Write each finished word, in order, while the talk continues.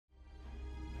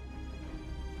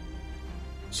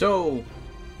So,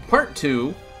 part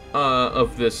 2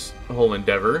 of this whole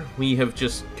endeavor, we have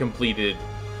just completed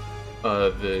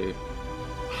the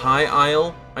High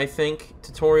Isle, I think,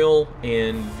 tutorial,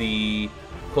 and the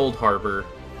Cold Harbor,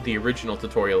 the original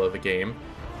tutorial of the game.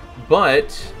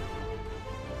 But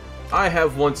I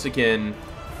have once again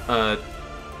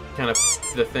kind of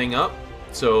the thing up.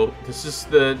 So this is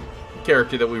the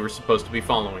character that we were supposed to be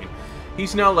following.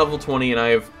 He's now level 20, and I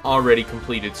have already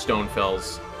completed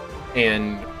Stonefells.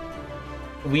 And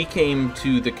we came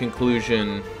to the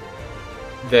conclusion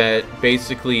that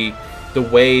basically the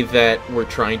way that we're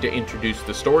trying to introduce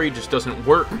the story just doesn't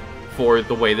work for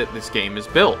the way that this game is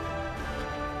built.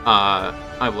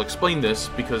 I will explain this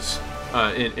because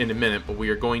in a minute, but we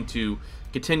are going to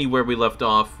continue where we left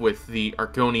off with the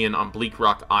Argonian on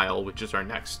Bleakrock Isle, which is our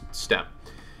next step.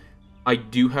 I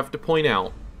do have to point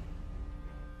out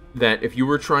that if you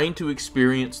were trying to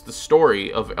experience the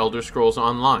story of Elder Scrolls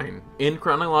Online in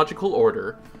chronological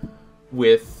order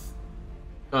with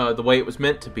the way it was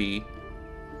meant to be,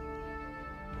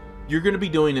 you're going to be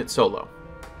doing it solo.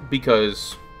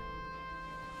 Because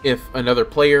if another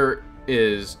player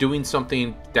is doing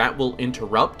something, that will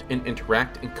interrupt and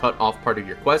interact and cut off part of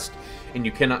your quest, and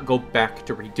you cannot go back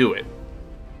to redo it.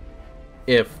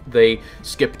 If they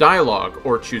skip dialogue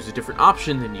or choose a different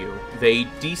option than you, they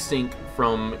desync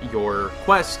from your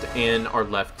quest and are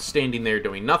left standing there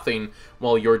doing nothing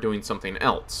while you're doing something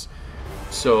else.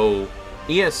 So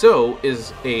ESO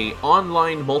is an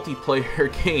online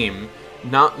multiplayer game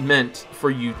not meant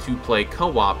for you to play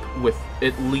co-op with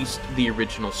at least the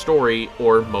original story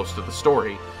or most of the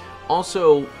story.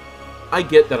 Also, I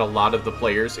get that a lot of the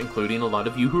players, including a lot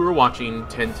of you who are watching,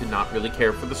 tend to not really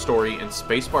care for the story and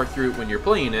spacebar through it when you're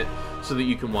playing it so that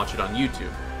you can watch it on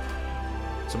YouTube.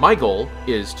 So my goal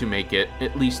is to make it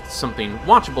at least something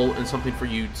watchable and something for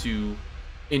you to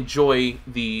enjoy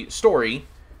the story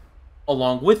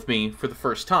along with me for the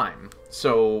first time.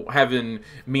 So having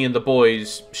me and the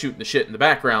boys shooting the shit in the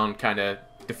background kind of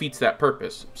defeats that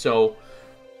purpose. So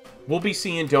we'll be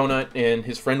seeing Donut and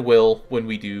his friend Will when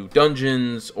we do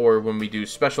dungeons or when we do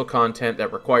special content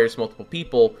that requires multiple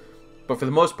people. But for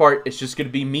the most part, it's just going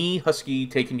to be me, Huskey,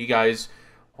 taking you guys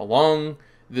along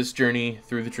this journey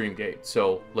through the Dreamgate.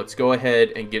 So let's go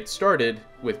ahead and get started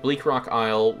with Bleakrock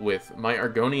Isle with my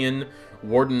Argonian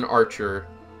Warden Archer,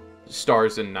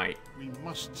 Stars and Night. We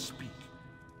must speak.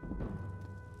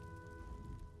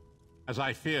 As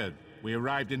I feared, we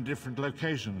arrived in different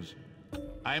locations.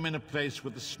 I am in a place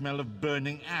with the smell of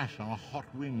burning ash on a hot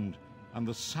wind and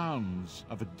the sounds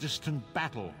of a distant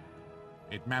battle.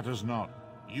 It matters not.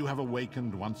 You have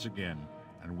awakened once again,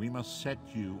 and we must set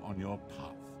you on your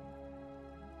path.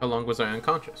 How long was I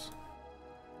unconscious?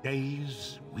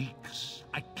 Days, weeks,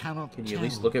 I cannot Can you tell. at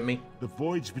least look at me? The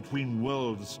voids between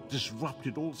worlds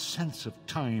disrupted all sense of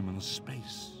time and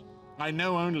space. I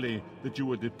know only that you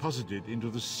were deposited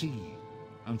into the sea,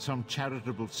 and some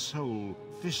charitable soul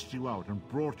fished you out and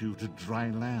brought you to dry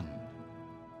land.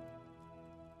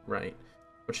 Right.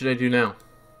 What should I do now?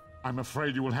 I'm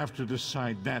afraid you will have to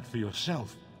decide that for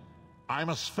yourself. I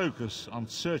must focus on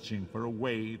searching for a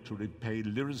way to repay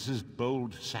Lyris's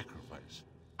bold sacrifice.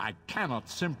 I cannot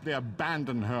simply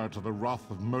abandon her to the wrath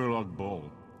of Molag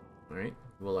Bal. Alright.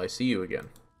 Will I see you again?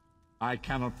 I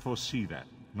cannot foresee that,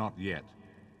 not yet.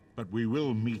 But we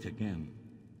will meet again.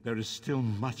 There is still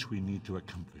much we need to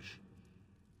accomplish.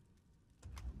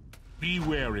 Be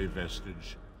wary,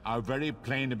 Vestige. Our very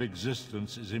plane of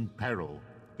existence is in peril.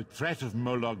 The threat of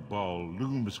Molag Bal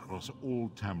looms across all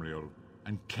Tamriel,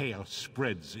 and chaos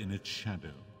spreads in its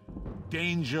shadow.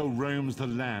 Danger roams the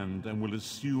land and will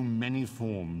assume many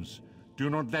forms. Do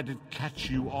not let it catch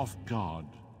you off guard.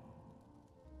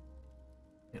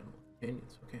 Animal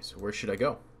companions. Okay, so where should I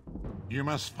go? You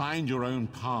must find your own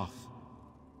path.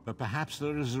 But perhaps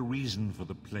there is a reason for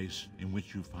the place in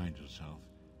which you find yourself.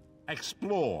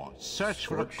 Explore, search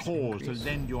for a cause to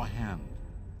lend your hand.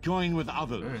 Join with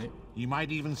others. Right. You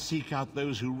might even seek out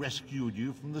those who rescued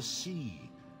you from the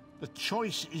sea. The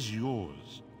choice is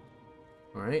yours.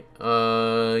 Alright,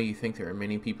 you think there are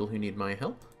many people who need my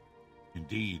help?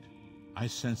 Indeed. I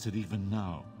sense that even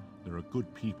now, there are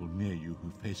good people near you who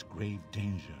face grave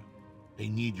danger. They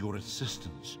need your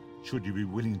assistance, should you be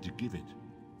willing to give it.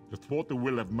 To thwart the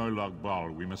will of Molag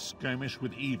Bal, we must skirmish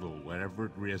with evil wherever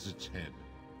it rears its head.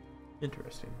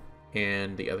 Interesting.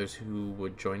 And the others who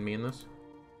would join me in this?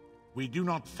 We do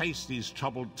not face these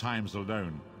troubled times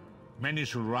alone. Many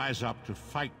shall rise up to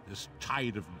fight this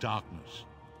tide of darkness.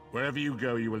 Wherever you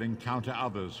go, you will encounter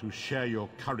others who share your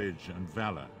courage and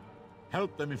valor.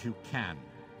 Help them if you can,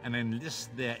 and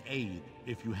enlist their aid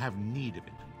if you have need of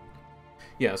it.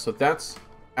 Yeah, so that's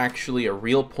actually a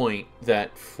real point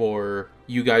that for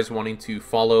you guys wanting to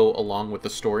follow along with the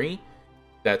story,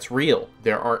 that's real.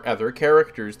 There are other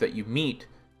characters that you meet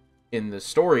in the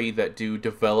story that do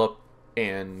develop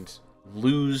and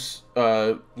lose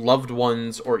loved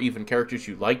ones, or even characters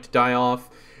you liked die off.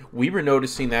 We were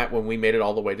noticing that when we made it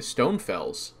all the way to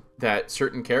Stonefells, that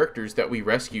certain characters that we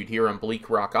rescued here on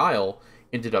Bleakrock Isle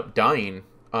ended up dying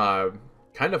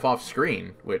kind of off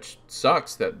screen, which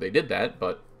sucks that they did that,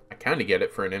 but I kind of get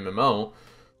it for an MMO.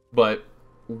 But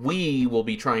we will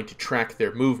be trying to track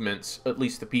their movements, at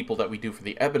least the people that we do for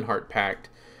the Ebonheart Pact,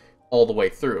 all the way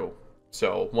through.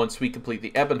 So once we complete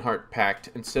the Ebonheart Pact,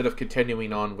 instead of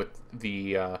continuing on with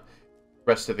the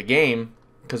rest of the game,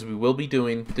 because we will be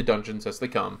doing the dungeons as they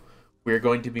come, we're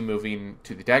going to be moving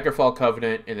to the Daggerfall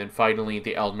Covenant, and then finally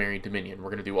the Aldmeri Dominion. We're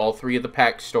going to do all 3 of the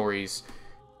Pact stories,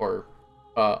 or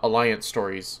Alliance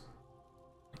stories,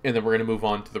 and then we're going to move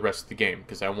on to the rest of the game,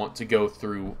 because I want to go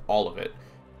through all of it.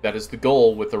 That is the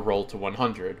goal with the Roll to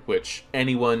 100, which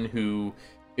anyone who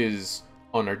is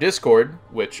on our Discord,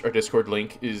 which our Discord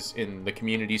link is in the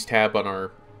Communities tab on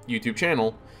our YouTube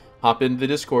channel, hop into the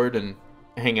Discord and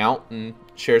hang out and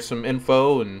share some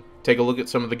info and take a look at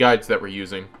some of the guides that we're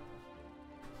using.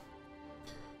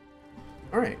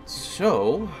 Alright,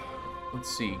 so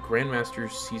let's see. Grandmaster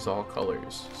sees all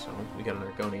colors. So we got an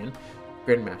Argonian.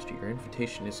 Grandmaster, your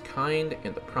invitation is kind,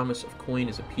 and the promise of coin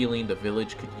is appealing. The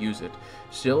village could use it.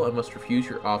 Still, I must refuse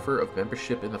your offer of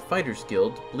membership in the Fighters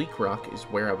Guild. Bleakrock is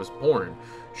where I was born.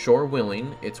 Shore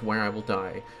willing, it's where I will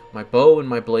die. My bow and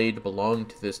my blade belong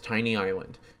to this tiny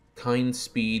island. Kind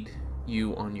speed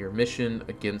you on your mission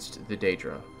against the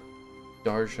Daedra.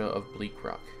 Darja of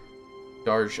Bleakrock.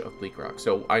 Darj of Bleakrock.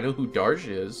 So I know who Darj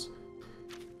is,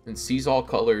 and sees all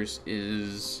colors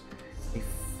is a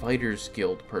Fighters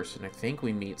Guild person. I think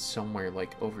we meet somewhere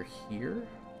like over here.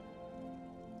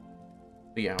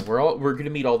 But yeah, we're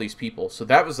gonna meet all these people. So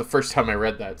that was the first time I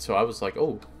read that. So I was like,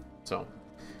 oh. So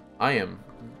I am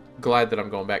glad that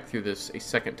I'm going back through this a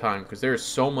second time, because there is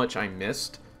so much I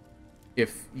missed.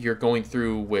 If you're going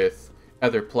through with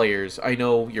other players, I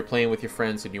know you're playing with your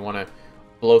friends and you want to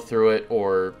blow through it,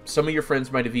 or some of your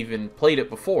friends might have even played it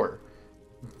before.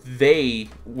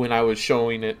 When I was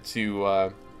showing it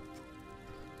to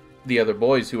the other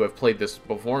boys who have played this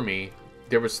before me,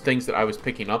 there was things that I was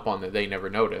picking up on that they never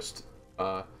noticed.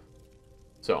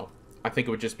 So I think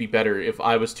it would just be better if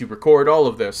I was to record all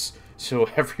of this so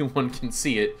everyone can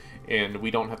see it and we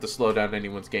don't have to slow down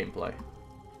anyone's gameplay.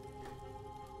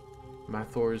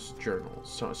 Mathor's journal.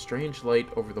 Saw a strange light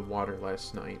over the water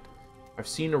last night. I've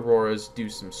seen auroras do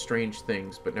some strange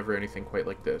things, but never anything quite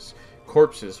like this.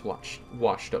 Corpses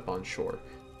washed up on shore.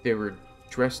 They were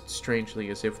dressed strangely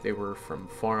as if they were from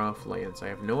far-off lands. I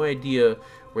have no idea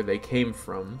where they came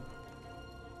from.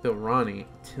 Tilrani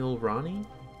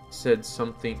said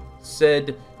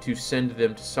to send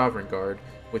them to Sovngarde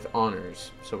with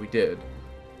honors, so we did.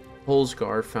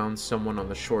 Holsgar found someone on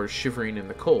the shore shivering in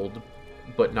the cold,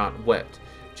 but not wet,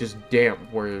 just damp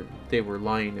where they were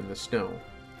lying in the snow.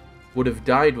 Would have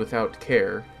died without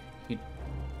care.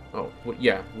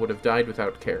 Would have died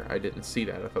without care. I didn't see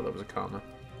that. I thought that was a comma.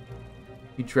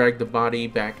 He dragged the body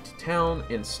back to town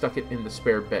and stuck it in the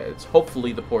spare beds.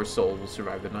 Hopefully the poor soul will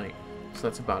survive the night. So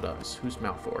that's about us. Who's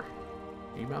Malthor?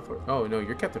 Are you Malthor? Oh, no,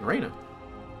 you're Captain Reyna.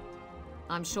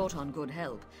 I'm short on good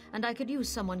help, and I could use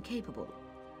someone capable.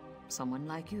 Someone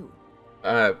like you.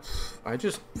 I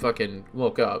just fucking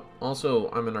woke up. Also,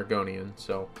 I'm an Argonian,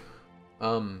 so...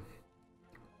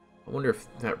 I wonder if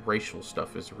that racial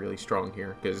stuff is really strong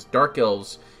here, because Dark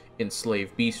Elves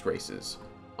enslave beast races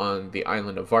on the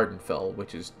island of Vardenfell,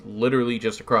 which is literally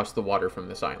just across the water from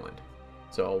this island.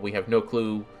 So we have no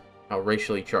clue how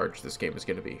racially charged this game is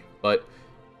going to be. But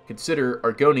consider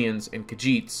Argonians and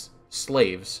Khajiits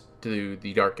slaves to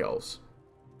the Dark Elves.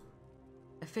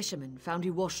 A fisherman found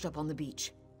you washed up on the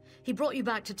beach. He brought you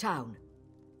back to town.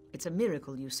 It's a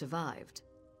miracle you survived.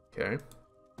 Okay.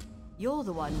 You're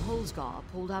the one Holsgar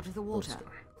pulled out of the water. Holsgar.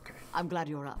 Okay. I'm glad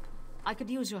you're up. I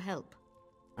could use your help.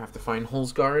 I have to find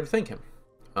Holsgar and thank him.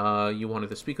 You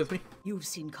wanted to speak with me? You've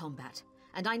seen combat,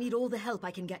 and I need all the help I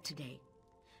can get today.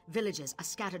 Villagers are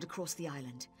scattered across the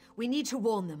island. We need to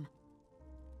warn them.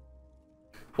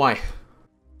 Why?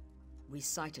 We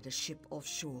sighted a ship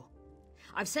offshore.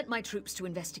 I've sent my troops to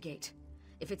investigate.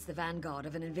 If it's the vanguard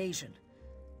of an invasion,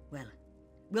 well,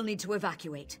 we'll need to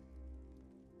evacuate.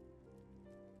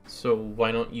 So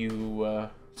why don't you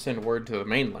send word to the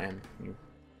mainland?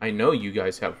 I know you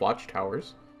guys have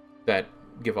watchtowers that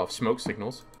give off smoke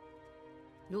signals.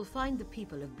 You'll find the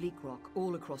people of Bleakrock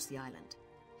all across the island.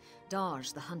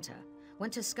 Darj, the hunter,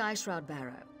 went to Skyshroud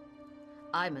Barrow.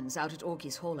 Iman's out at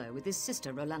Orky's Hollow with his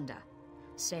sister Rolanda.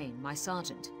 Sane, my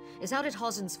sergeant, is out at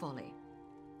Hosen's Folly.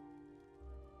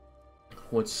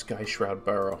 What's Skyshroud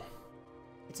Burrow?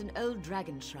 It's an old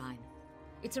dragon shrine.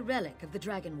 It's a relic of the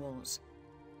Dragon Wars.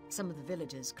 Some of the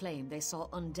villagers claim they saw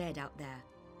undead out there.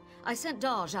 I sent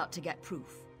Darj out to get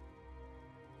proof.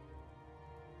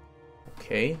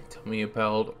 Okay, tell me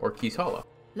about Orky's Hollow.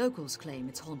 Locals claim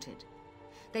it's haunted.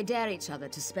 They dare each other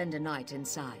to spend a night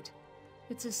inside.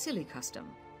 It's a silly custom,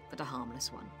 but a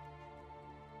harmless one.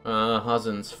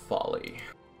 Hosen's Folly.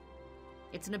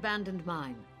 It's an abandoned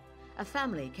mine. A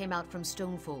family came out from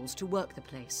Stone Falls to work the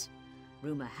place.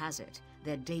 Rumor has it,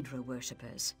 they're Daedra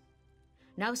worshippers.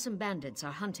 Now some bandits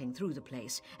are hunting through the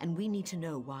place, and we need to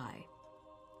know why.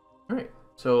 Alright,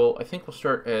 so I think we'll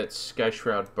start at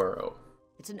Skyshroud Burrow.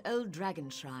 It's an old dragon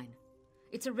shrine.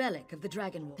 It's a relic of the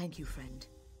Dragon War. Thank you, friend.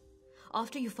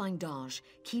 After you find Darj,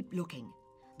 keep looking.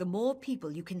 The more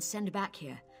people you can send back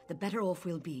here, the better off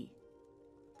we'll be.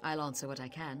 I'll answer what I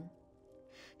can.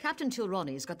 Captain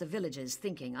Tilroni's got the villagers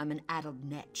thinking I'm an addled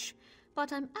netch,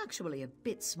 but I'm actually a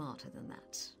bit smarter than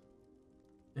that.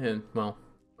 And, well,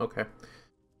 okay.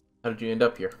 How did you end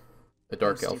up here? The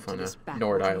Dark Elf on a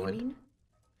Nord Island.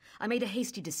 I made a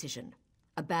hasty decision.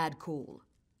 A bad call.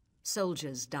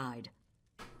 Soldiers died.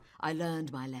 I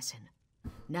learned my lesson.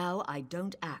 Now I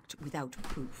don't act without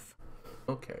proof.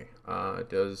 Okay.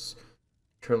 Does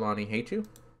Trelawney hate you?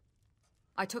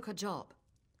 I took her job.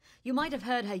 You might have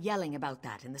heard her yelling about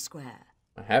that in the square.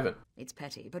 I haven't. It's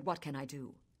petty, but what can I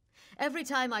do? Every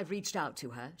time I've reached out to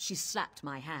her, she's slapped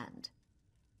my hand.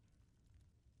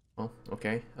 Well,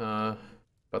 okay.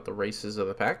 About the races of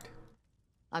the Pact?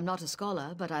 I'm not a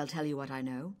scholar, but I'll tell you what I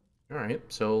know. Alright,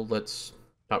 so let's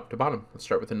top to bottom. Let's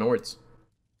start with the Nords.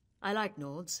 I like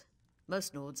Nords.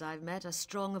 Most Nords I've met are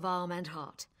strong of arm and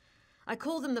heart. I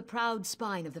call them the proud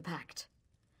spine of the Pact.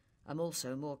 I'm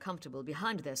also more comfortable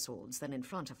behind their swords than in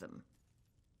front of them.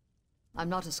 I'm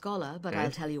not a scholar, but Okay.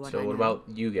 I'll tell you what I know. So what about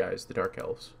you guys, the Dark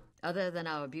Elves? Other than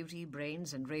our beauty,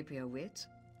 brains, and rapier wit,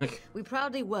 we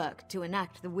proudly work to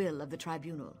enact the will of the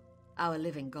Tribunal, our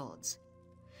living gods.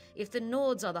 If the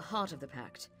Nords are the heart of the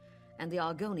Pact, and the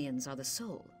Argonians are the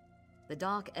soul, the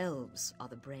Dark Elves are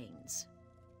the brains.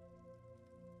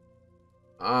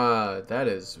 That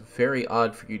is very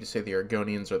odd for you to say the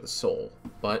Argonians are the soul,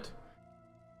 but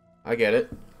I get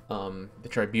it. The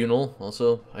Tribunal,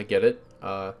 also, I get it.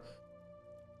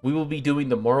 We will be doing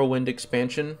the Morrowind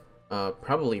expansion,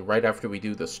 probably right after we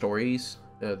do the stories,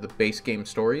 the base game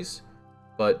stories.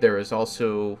 But there is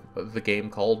also the game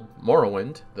called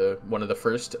Morrowind, one of the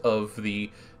first of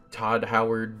the Todd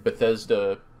Howard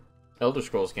Bethesda Elder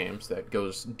Scrolls games that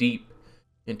goes deep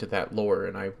into that lore,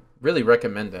 and I really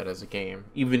recommend that as a game,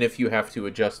 even if you have to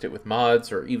adjust it with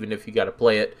mods, or even if you got to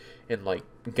play it in like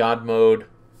God mode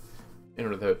in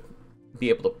order to be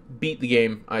able to beat the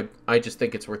game. I just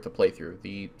think it's worth the playthrough.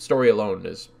 The story alone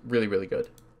is really, really good.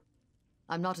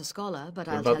 I'm not a scholar, but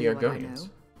What I'll about tell the you what I know. Argonians?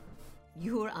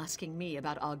 You're asking me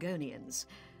about Argonians.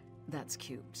 That's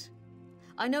cute.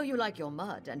 I know you like your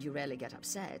mud and you rarely get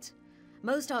upset.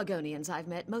 Most Argonians I've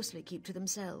met mostly keep to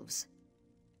themselves.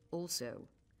 Also,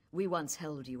 we once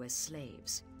held you as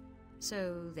slaves.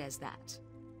 So there's that.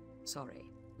 Sorry.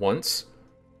 Once?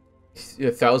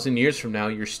 1,000 years from now,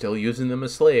 you're still using them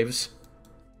as slaves.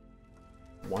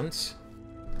 Once?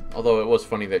 Although it was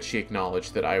funny that she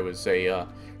acknowledged that I was a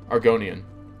Argonian.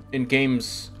 In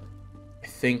games, I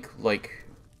think, like,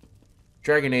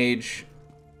 Dragon Age,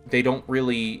 they don't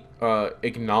really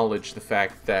acknowledge the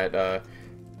fact that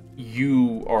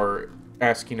you are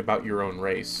asking about your own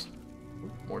race.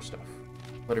 Ooh, more stuff.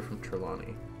 Letter from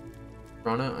Trelawney.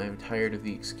 Rana, I am tired of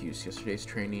the excuse. Yesterday's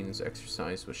training's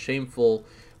exercise was shameful.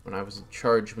 When I was in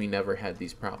charge, we never had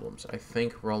these problems. I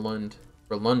think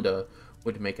Rolanda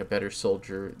would make a better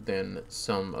soldier than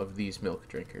some of these milk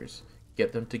drinkers.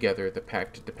 Get them together. The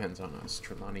Pact depends on us.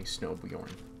 Trelawney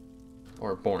Snowbjorn.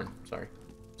 Or Born, sorry.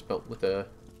 Spelt with a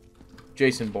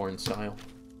Jason Bourne style.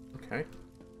 Okay.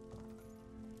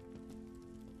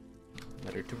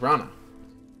 Letter to Rana.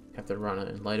 Captain Rana,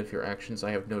 in light of your actions,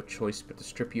 I have no choice but to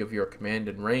strip you of your command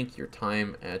and rank. Your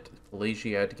time at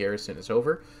Pelagiad Garrison is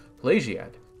over.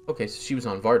 Pelagiad? Okay, so she was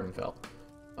on Vardenfell.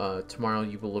 Tomorrow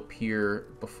you will appear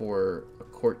before a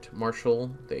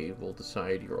court-martial. They will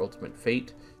decide your ultimate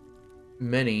fate.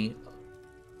 May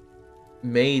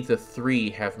the three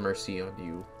have mercy on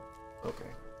you.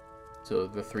 Okay. So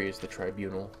the three is the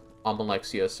Tribunal.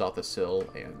 Amalexia, Sothasil,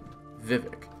 and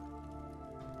Vivek.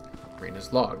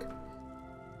 Rena's log.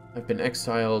 I've been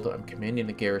exiled. I'm commanding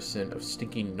a garrison of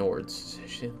stinking Nords.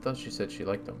 She thought she said she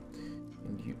liked them.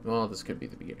 And well, this could be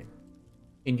the beginning.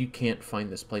 And you can't find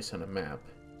this place on a map.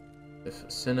 If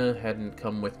Senna hadn't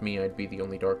come with me, I'd be the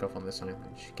only Dark Elf on this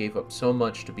island. She gave up so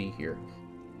much to be here.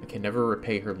 I can never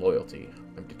repay her loyalty.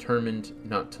 I'm determined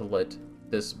not to let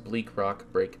this Bleakrock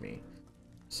break me.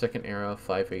 Second era,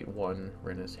 581.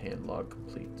 Rena's hand log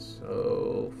complete.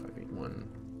 So, 581.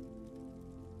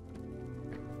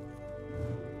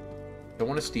 I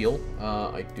want to steal.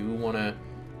 I do want to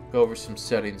go over some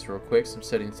settings real quick. Some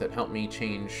settings that help me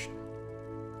change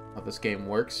how this game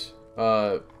works.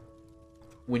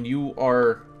 When you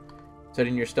are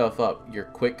setting your stuff up, your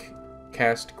quick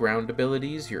cast ground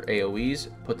abilities, your AoEs,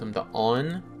 put them to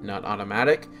on, not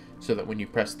automatic, so that when you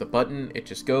press the button, it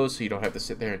just goes, so you don't have to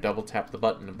sit there and double tap the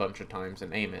button a bunch of times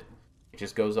and aim it. It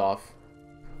just goes off.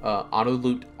 Auto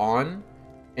loot on,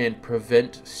 and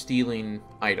prevent stealing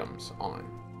items on.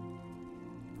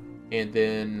 And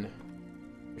then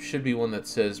there should be one that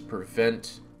says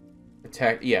prevent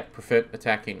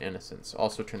attacking innocents.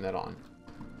 Also turn that on.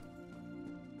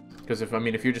 Because if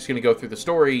you're just going to go through the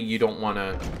story, you don't want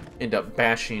to end up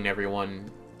bashing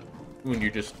everyone when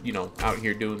you're just, out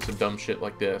here doing some dumb shit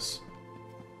like this.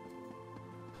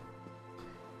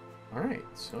 Alright,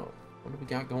 so what do we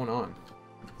got going on?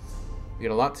 We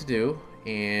got a lot to do,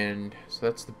 and so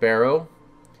that's the barrow.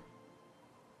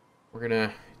 We're going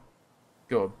to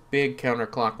go a big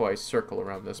counterclockwise circle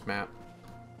around this map.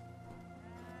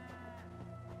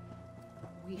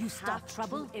 You start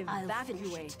trouble,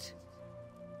 evacuate.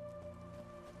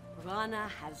 Rana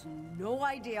has no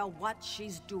idea what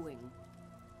she's doing.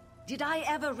 Did I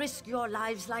ever risk your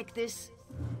lives like this?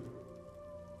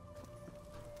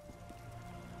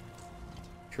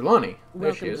 Trelawney,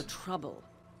 there she Welcome is. to trouble.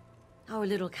 Our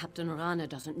little Captain Rana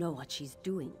doesn't know what she's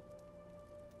doing.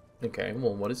 Okay,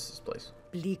 well, what is this place?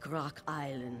 Bleakrock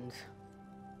Island.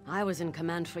 I was in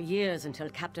command for years until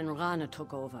Captain Rana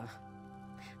took over.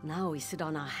 Now we sit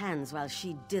on our hands while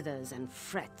she dithers and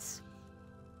frets.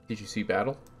 Did you see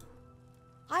battle?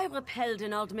 I repelled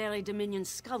an Altmeri Dominion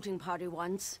scouting party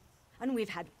once, and we've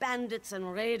had bandits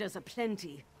and raiders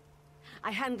aplenty.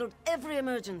 I handled every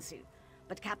emergency,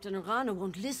 but Captain Rana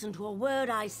won't listen to a word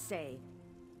I say.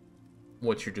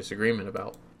 What's your disagreement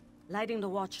about? Lighting the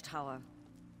watchtower.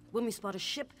 When we spot a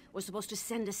ship, we're supposed to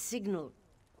send a signal.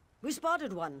 We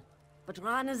spotted one, but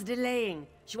Rana's delaying.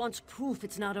 She wants proof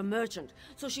it's not a merchant,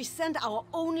 so she sent our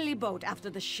only boat after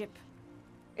the ship.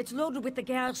 It's loaded with the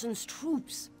garrison's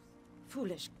troops.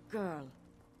 Foolish girl.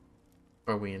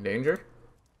 Are we in danger?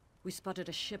 We spotted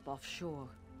a ship offshore.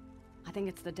 I think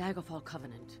it's the Daggerfall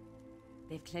Covenant.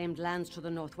 They've claimed lands to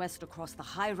the northwest across the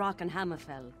High Rock and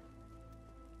Hammerfell.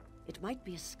 It might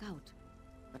be a scout,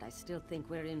 but I still think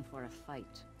we're in for a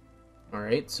fight.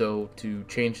 Alright, so to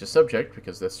change the subject,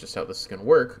 because that's just how this is going to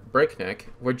work, Breakneck,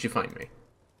 where'd you find me?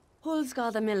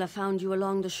 Hulsgar the Miller found you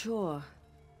along the shore.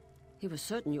 He was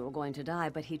certain you were going to die,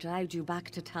 but he dragged you back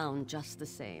to town just the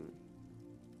same.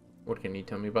 What can you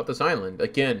tell me about this island?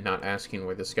 Again, not asking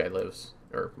where this guy lives.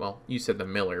 Or, well, you said the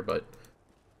Miller, but...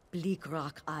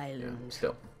 Bleakrock Island. Yeah,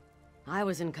 still. I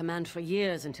was in command for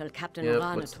years until Captain Yep,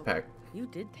 Rana what's the took... pack? You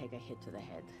did take a hit to the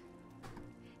head.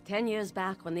 10 years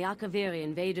back, when the Akaviri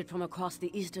invaded from across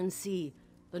the Eastern Sea,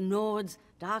 the Nords,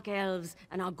 Dark Elves,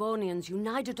 and Argonians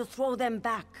united to throw them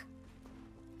back.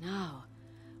 Now,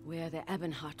 we're the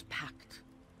Ebonheart Pact.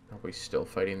 Are we still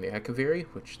fighting the Akaviri?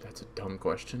 Which, that's a dumb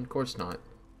question. Of course not.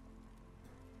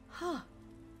 Huh.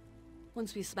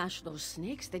 Once we smashed those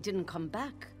snakes, they didn't come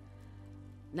back.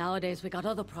 Nowadays, we got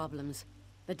other problems.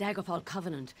 The Daggerfall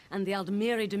Covenant and the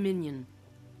Altmeri Dominion.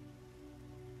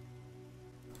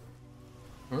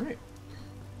 Alright.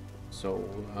 So,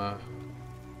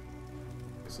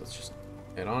 guess let's just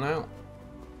head on out.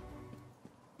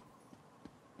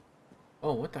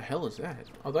 Oh, what the hell is that?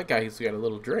 Oh, that guy's got a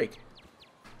little drake.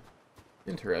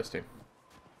 Interesting.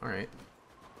 Alright.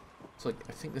 It's like,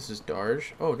 I think this is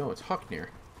Darge. Oh, no, it's Hawknir.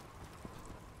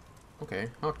 Okay,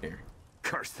 Hawknir.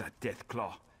 Curse that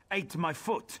Deathclaw. Ate my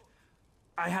foot.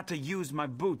 I had to use my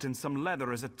boot and some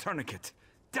leather as a tourniquet.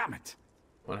 Damn it!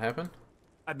 What happened?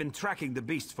 I've been tracking the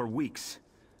beast for weeks.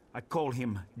 I call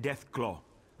him Deathclaw.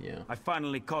 Yeah. I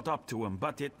finally caught up to him,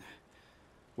 but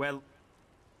well,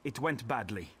 it went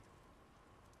badly.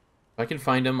 If I can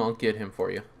find him, I'll get him for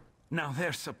you. Now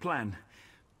there's a plan.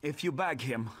 If you bag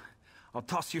him, I'll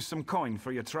toss you some coin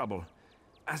for your trouble.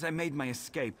 As I made my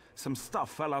escape, some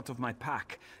stuff fell out of my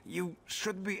pack. You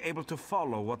should be able to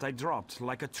follow what I dropped,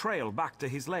 like a trail back to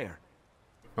his lair.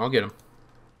 I'll get him.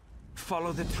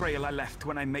 Follow the trail I left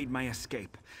when I made my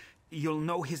escape. You'll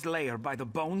know his lair by the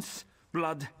bones,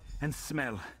 blood, and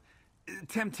smell.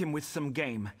 Tempt him with some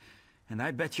game, and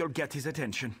I bet you'll get his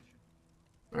attention.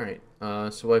 Alright,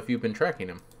 so why have you been tracking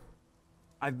him?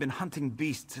 I've been hunting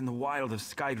beasts in the wild of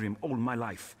Skydream all my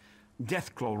life.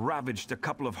 Deathclaw ravaged a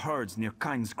couple of herds near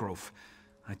Kinesgrove.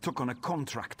 I took on a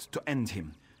contract to end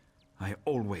him. I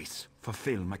always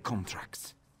fulfill my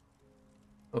contracts.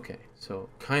 Okay, so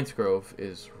Kinesgrove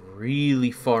is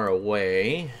really far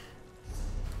away.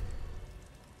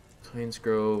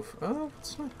 Kinesgrove, oh,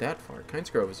 it's not that far.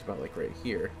 Kinesgrove is about like right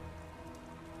here.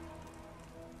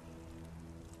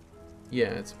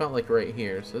 Yeah, it's about like right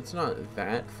here, so it's not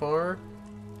that far.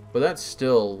 But that's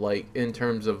still, like, in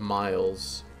terms of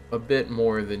miles, a bit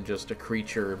more than just a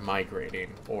creature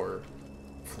migrating or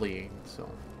fleeing,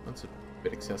 so that's a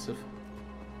bit excessive.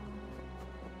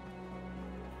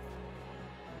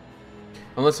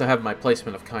 Unless I have my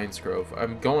placement of Kinesgrove.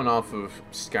 I'm going off of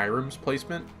Skyrim's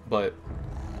placement, but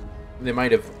they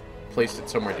might have placed it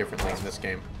somewhere differently in this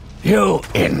game. You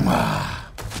Inma! I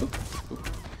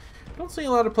don't see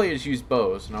a lot of players use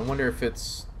bows, and I wonder if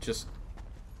it's just...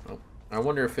 I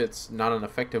wonder if it's not an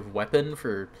effective weapon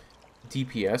for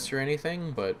DPS or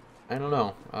anything, but I don't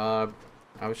know.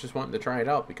 I was just wanting to try it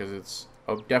out because it's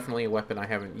definitely a weapon I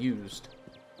haven't used.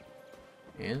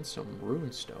 And some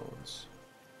rune stones.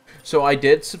 So I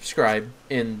did subscribe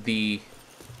in the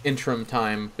interim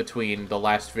time between the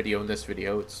last video and this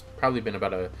video. It's probably been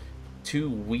about 2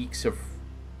 weeks of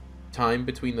time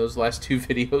between those last 2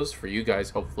 videos. For you guys,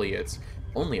 hopefully it's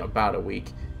only about a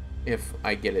week if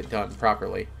I get it done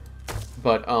properly.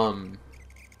 But,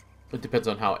 it depends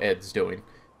on how Ed's doing.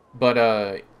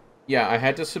 But, yeah, I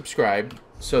had to subscribe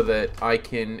so that I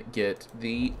can get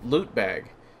the loot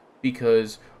bag.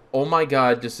 Because, oh my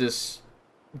god, does this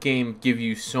game give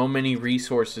you so many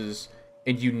resources,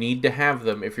 and you need to have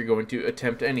them if you're going to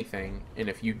attempt anything. And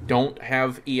if you don't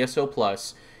have ESO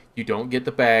Plus, you don't get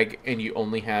the bag, and you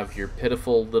only have your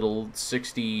pitiful little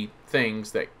 60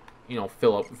 things that, you know,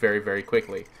 fill up very, very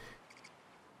quickly.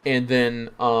 And then,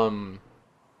 on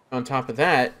top of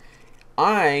that,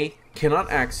 I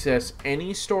cannot access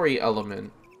any story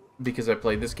element, because I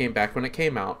played this game back when it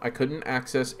came out. I couldn't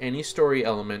access any story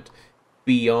element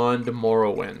beyond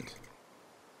Morrowind.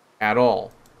 At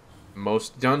all.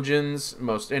 Most dungeons,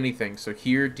 most anything. So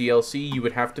here, DLC, you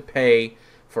would have to pay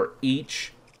for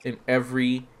each and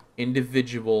every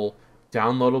individual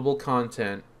downloadable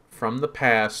content from the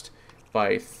past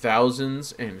by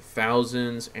thousands and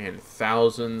thousands and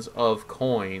thousands of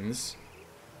coins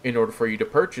in order for you to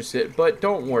purchase it. But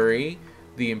don't worry,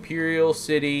 the Imperial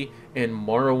City and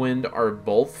Morrowind are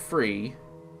both free,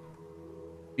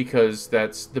 because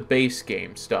that's the base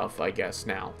game stuff, I guess,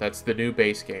 now. That's the new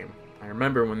base game. I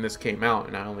remember when this came out,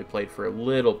 and I only played for a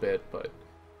little bit, but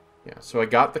yeah. So I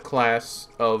got the class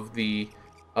of the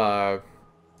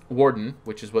Warden,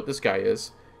 which is what this guy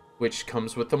is, which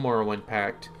comes with the Morrowind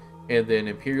Pact. And then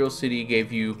Imperial City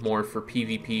gave you more for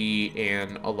PvP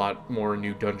and a lot more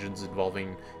new dungeons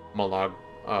involving Molag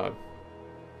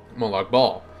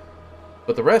Bal.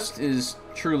 But the rest is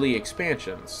truly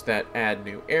expansions that add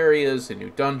new areas and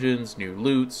new dungeons, new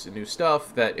loots, and new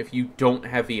stuff that if you don't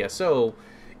have ESO,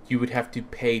 you would have to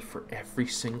pay for every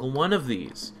single one of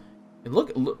these. And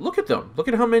look at them. Look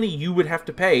at how many you would have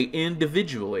to pay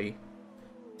individually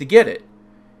to get it.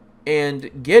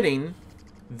 And getting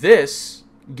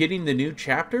the new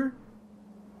chapter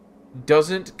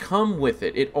doesn't come with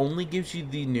it. It only gives you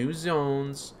the new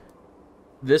zones,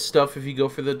 this stuff if you go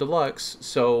for the deluxe.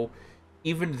 So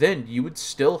even then, you would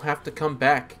still have to come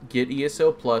back, get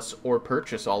ESO Plus, or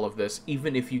purchase all of this,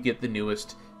 even if you get the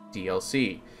newest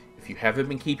DLC. If you haven't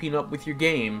been keeping up with your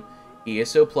game,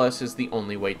 ESO Plus is the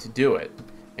only way to do it.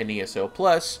 And ESO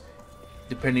Plus,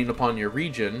 depending upon your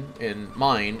region, in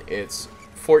mine, it's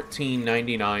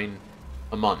 $14.99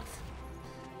 a month.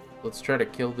 Let's try to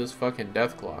kill this fucking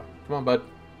Deathclaw. Come on, bud.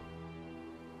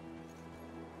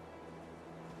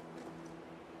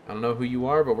 I don't know who you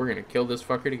are, but we're gonna kill this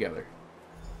fucker together.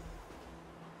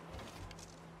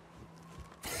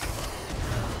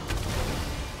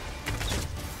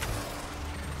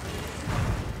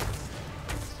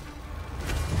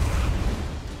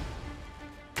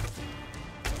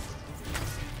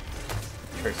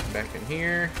 Trace him back in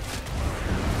here.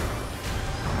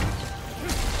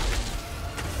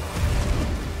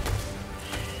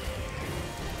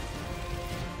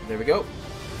 There we go.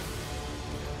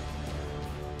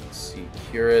 Let's see,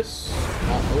 Curus.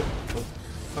 Oh,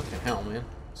 fucking hell, man.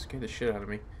 Scared the shit out of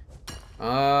me.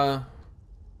 Oh,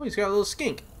 he's got a little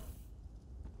skink.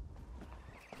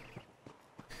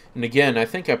 And again, I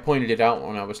think I pointed it out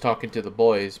when I was talking to the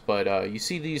boys, but you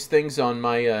see these things on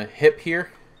my hip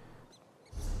here?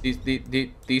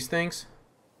 These things?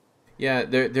 Yeah,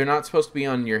 they're not supposed to be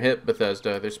on your hip,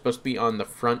 Bethesda. They're supposed to be on the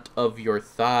front of your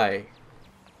thigh.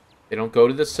 They don't go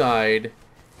to the side.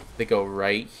 They go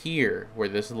right here, where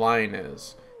this line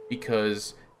is.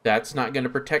 Because That's not going to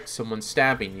protect someone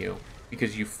stabbing you,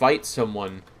 because you fight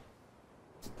someone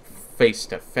face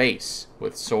to face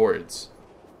with swords.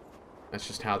 That's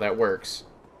just how that works.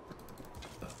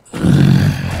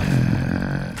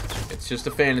 It's just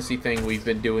a fantasy thing we've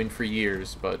been doing for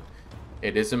years, but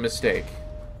it is a mistake.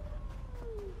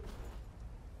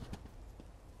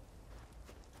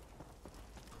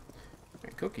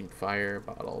 Right, cooking fire,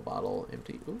 bottle,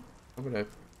 empty. Ooh, I'm gonna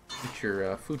eat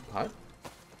your food pot.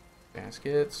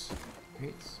 Baskets.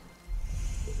 Crates.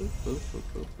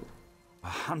 A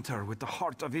hunter with the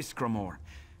heart of Iskramor.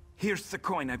 Here's the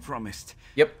coin I promised.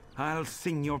 Yep. I'll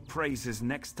sing your praises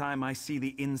next time I see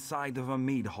the inside of a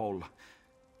mead hole.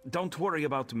 Don't worry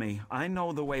about me. I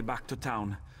know the way back to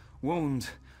town. Wound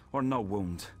or no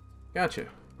wound. Gotcha.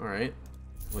 Alright.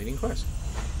 Leading quest.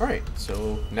 Alright,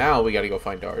 so now we gotta go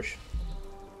find Darj.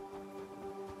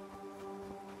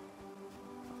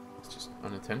 It's just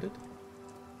unattended?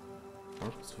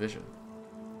 Oracle's vision.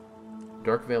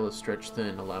 Dark veil is stretched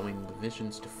thin, allowing the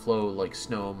visions to flow like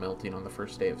snow melting on the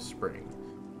first day of spring.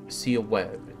 I see a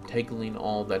web, entangling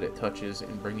all that it touches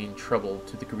and bringing trouble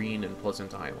to the green and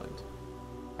pleasant island.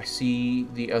 I see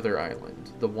the other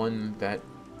island, the one that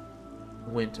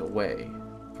went away,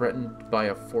 threatened by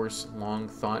a force long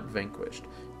thought vanquished.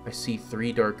 I see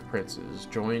 3 dark princes,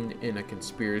 joined in a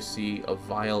conspiracy of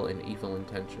vile and evil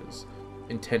intentions.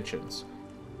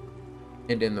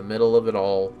 And in the middle of it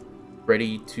all,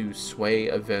 ready to sway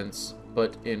events,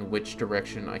 but in which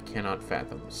direction I cannot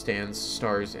fathom, stands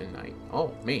stars in night.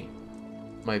 Oh, me.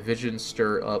 My visions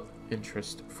stir up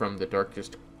interest from the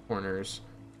darkest corners.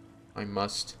 I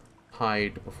must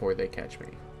hide before they catch me.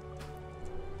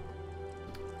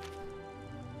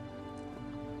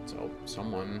 So,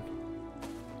 someone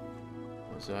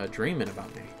was dreaming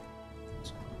about me.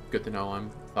 It's good to know I'm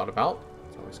thought about.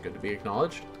 It's always good to be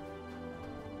acknowledged.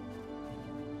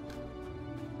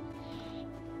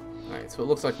 Alright, so it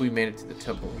looks like we made it to the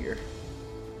temple here.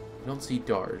 I don't see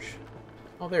Darj.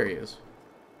 Oh, there he is.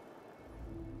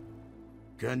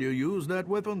 Can you use that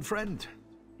weapon, friend?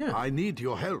 Yeah. I need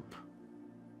your help.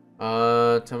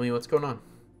 Tell me what's going on.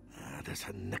 There's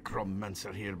a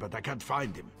necromancer here, but I can't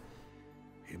find him.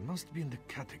 He must be in the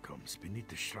catacombs beneath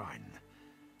the shrine.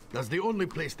 That's the only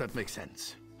place that makes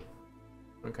sense.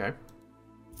 Okay.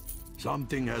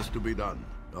 Something has to be done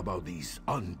about these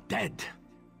undead.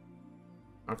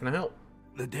 How can I help?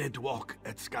 The dead walk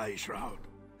at Sky Shroud.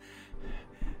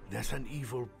 There's an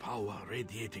evil power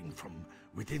radiating from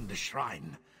within the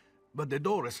shrine, but the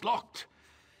door is locked.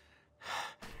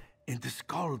 In the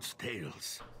Skald's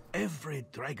tales, every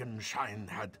dragon shrine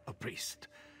had a priest.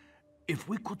 If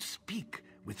we could speak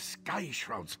with Sky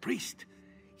Shroud's priest,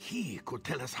 he could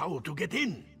tell us how to get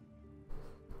in.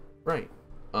 Right.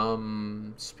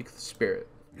 Speak of the spirit.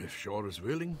 If Shore is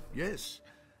willing, yes.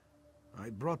 I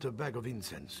brought a bag of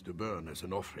incense to burn as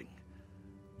an offering.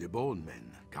 The bone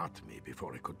men got me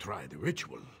before I could try the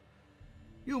ritual.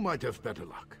 You might have better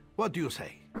luck. What do you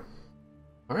say?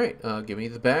 Alright, give me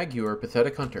the bag. You are a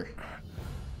pathetic hunter.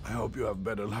 I hope you have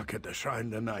better luck at the shrine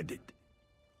than I did.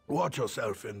 Watch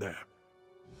yourself in there.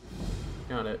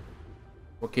 Got it.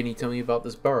 What can you tell me about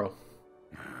this burrow?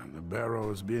 The barrow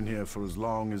has been here for as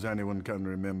long as anyone can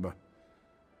remember.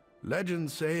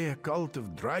 Legends say a cult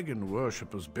of dragon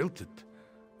worshippers built it,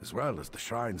 as well as the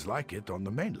shrines like it on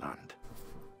the mainland.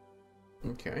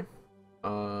 Okay.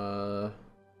 No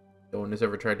one has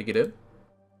ever tried to get in?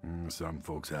 Some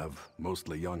folks have,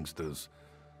 mostly youngsters.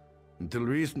 Until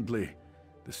recently,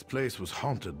 this place was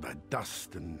haunted by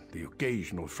dust and the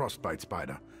occasional frostbite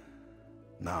spider.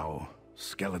 Now,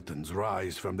 skeletons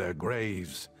rise from their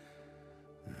graves.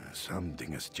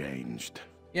 Something has changed.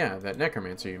 Yeah, that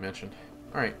necromancer you mentioned.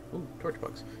 Alright. Ooh, torch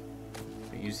bugs.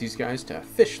 I use these guys to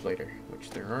fish later, which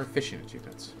there are fishing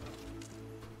achievements.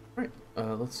 Alright,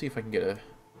 let's see if I can get a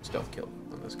stealth kill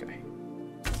on this guy.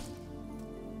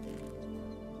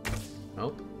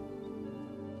 Nope.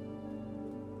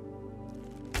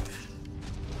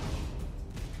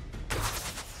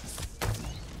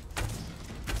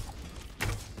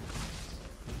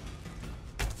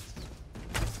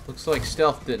 Looks like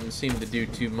stealth didn't seem to do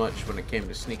too much when it came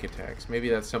to sneak attacks. Maybe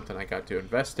that's something I got to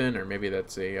invest in, or maybe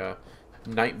that's a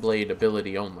Nightblade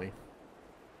ability only.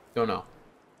 Don't know.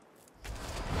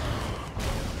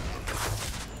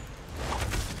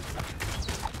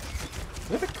 Is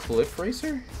that a cliff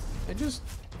racer? I just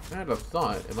had a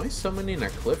thought. Am I summoning a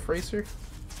cliff racer?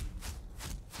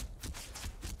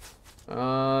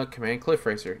 Command cliff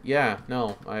racer. Yeah,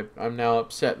 no. I'm now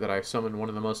upset that I summoned one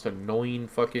of the most annoying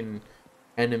fucking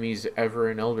enemies ever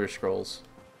in Elder Scrolls.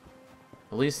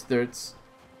 At least it's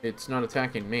not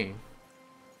attacking me.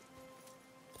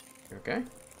 Okay.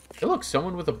 Hey, look,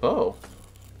 someone with a bow.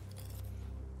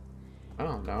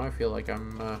 Oh, now I feel like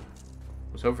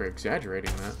was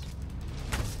over-exaggerating that.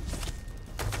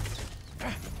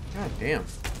 God damn.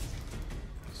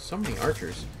 So many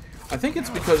archers. I think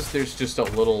it's because there's just a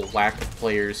little lack of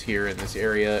players here in this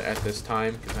area at this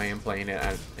time, because I am playing it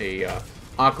at a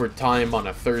awkward time on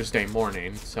a Thursday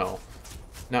morning, so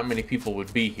not many people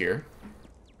would be here.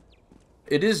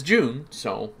 It is June,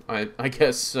 so I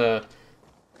guess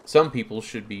some people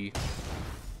should be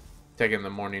taking the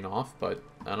morning off, but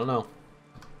I don't know.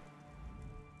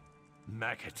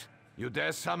 Maggot, you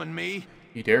dare summon me?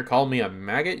 You dare call me a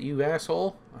maggot, you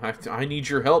asshole? I need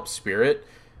your help, spirit.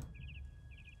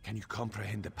 Can you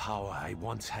comprehend the power I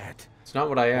once had? It's not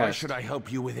what I asked. Why should I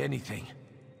help you with anything?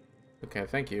 Okay,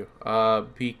 thank you.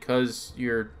 Because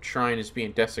your shrine is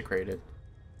being desecrated.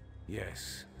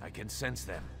 Yes, I can sense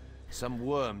them. Some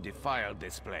worm defiled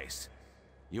this place.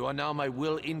 You are now my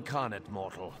will incarnate,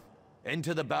 mortal.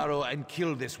 Enter the barrow and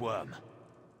kill this worm.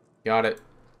 Got it.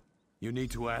 You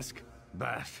need to ask?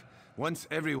 But once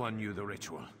everyone knew the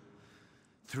ritual.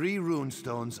 3 rune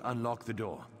stones unlock the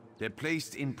door. They're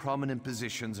placed in prominent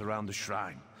positions around the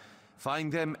shrine.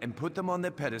 Find them and put them on their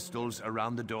pedestals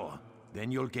around the door.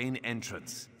 Then you'll gain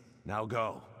entrance. Now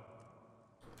go.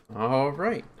 All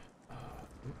right.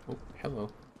 Oh, hello.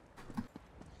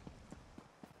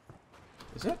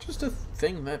 Is that just a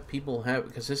thing that people have?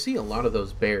 Because I see a lot of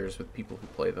those bears with people who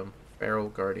play them. Feral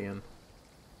Guardian.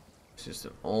 It's just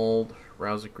an old,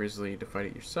 rouse a grizzly to fight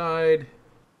at your side.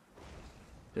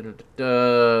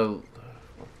 Well,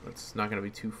 that's not going to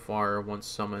be too far. Once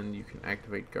summoned, you can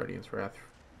activate Guardian's Wrath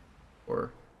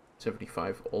or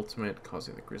 75 ultimate,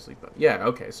 causing the grizzly. But yeah,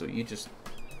 okay. So you just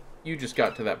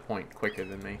got to that point quicker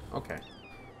than me. Okay.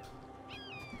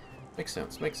 Makes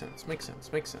sense. Makes sense. Makes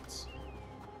sense. Makes sense.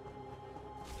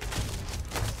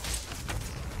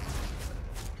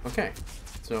 Okay.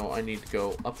 So I need to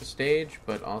go up a stage,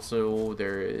 but also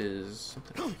there is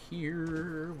something over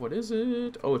here. What is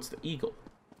it? Oh, it's the eagle.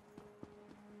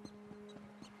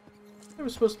 There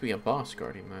was supposed to be a boss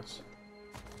guarding this.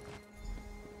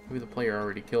 Maybe the player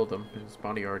already killed him. His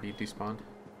body already despawned.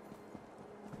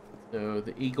 So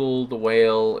the eagle, the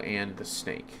whale, and the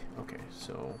snake. Okay,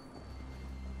 so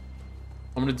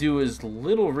I'm going to do as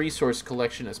little resource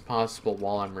collection as possible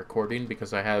while I'm recording,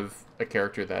 because I have a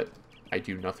character that I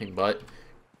do nothing but.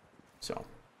 So,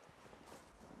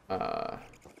 yeah.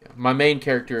 My main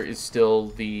character is still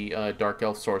the Dark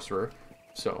Elf Sorcerer,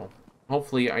 so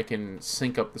hopefully I can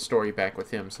sync up the story back with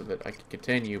him so that I can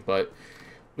continue, but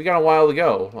we got a while to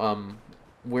go.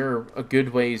 We're a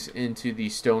good ways into the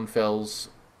Stonefell's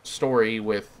story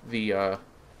with the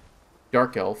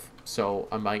Dark Elf, so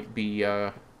I might be...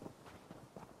 Oh,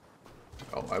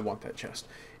 I want that chest.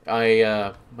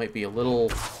 I might be a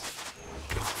little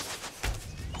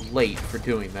late for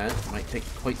doing that. It might take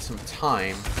quite some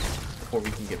time before we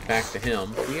can get back to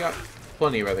him. We got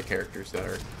plenty of other characters that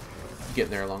are getting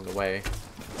there along the way.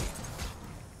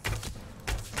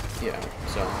 Yeah,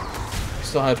 so we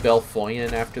still have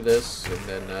Belfoyen after this, and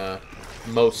then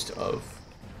most of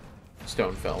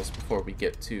Stonefell's before we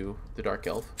get to the Dark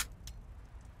Elf.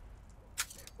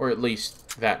 Or at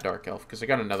least that Dark Elf, because I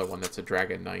got another one that's a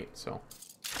Dragon Knight, so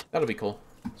that'll be cool.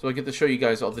 So I get to show you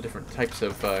guys all the different types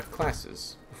of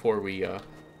classes before we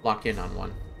lock in on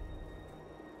one.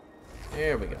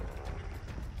 There we go.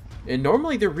 And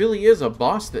normally there really is a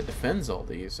boss that defends all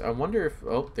these. I wonder if...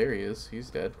 Oh, there he is. He's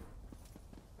dead.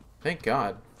 Thank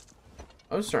God.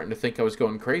 I was starting to think I was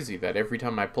going crazy, that every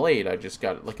time I played I just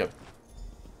got like a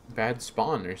bad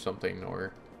spawn or something,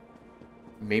 or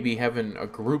maybe having a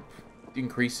group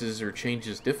increases or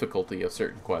changes difficulty of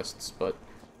certain quests, but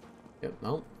yeah,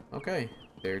 no, okay.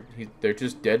 They're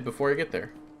just dead before I get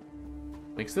there.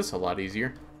 Makes this a lot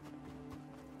easier.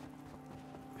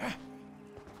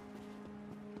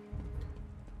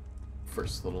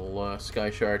 First little sky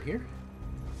shard here.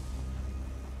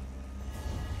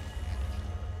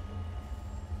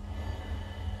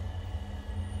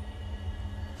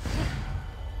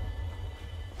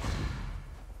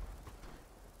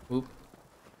 Oop.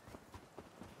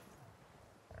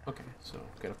 Okay, so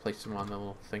gotta place them on the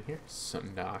little thing here.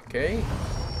 Sandake.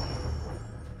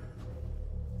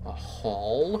 A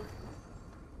hall.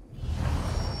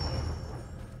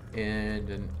 And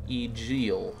an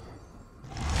Egil.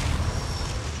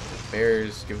 The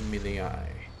bear's giving me the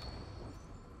eye.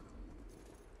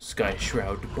 Sky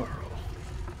Shroud Burrow.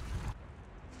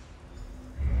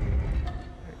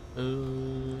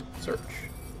 Search.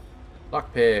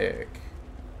 Lockpick.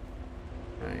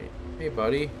 Alright. Hey,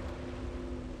 buddy.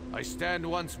 I stand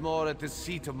once more at the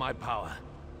seat of my power.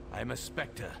 I am a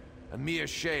specter, A mere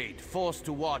shade, forced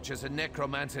to watch as a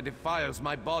necromancer defiles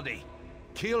my body.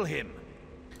 Kill him.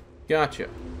 Gotcha.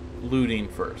 Looting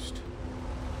first.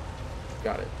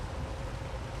 Got it.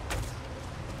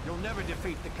 You'll never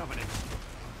defeat the Covenant.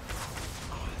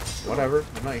 Whatever.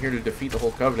 I'm not here to defeat the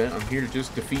whole Covenant. I'm here to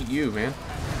just defeat you, man.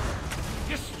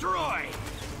 Destroy!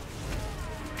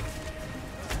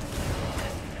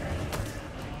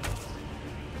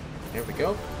 There we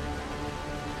go.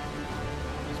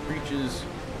 These breaches...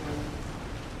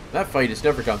 That fight has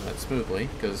never gone that smoothly,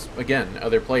 because, again,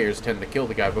 other players tend to kill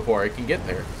the guy before I can get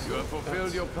there. You have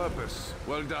fulfilled your purpose.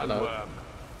 Well done, Hello. worm.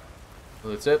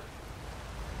 Well, that's it.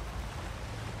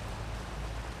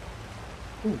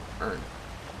 Ooh, urn.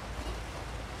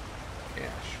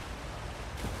 Ash.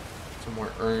 Some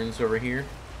more urns over here.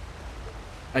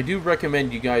 I do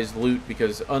recommend you guys loot,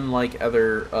 because unlike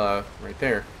other, right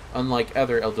there, unlike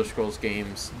other Elder Scrolls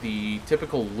games, the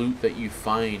typical loot that you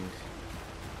find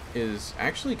is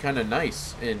actually kind of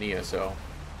nice in ESO.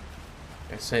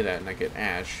 I say that and I get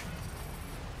Ash.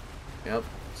 Yep,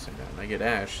 say that and I get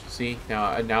Ash. See,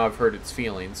 now I've heard its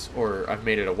feelings, or I've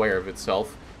made it aware of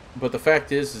itself. But the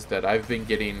fact is that I've been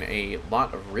getting a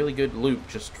lot of really good loot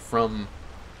just from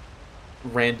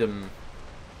random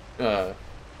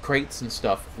crates and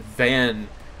stuff, than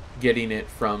getting it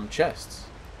from chests.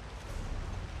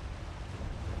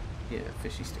 Yeah,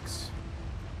 fishy sticks.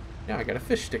 Now I got a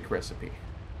fish stick recipe.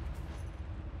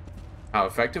 How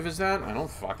effective is that? I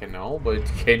don't fucking know, but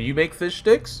can you make fish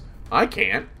sticks? I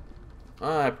can't.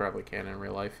 I probably can in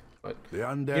real life, but The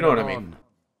undead you know what I are mean. on.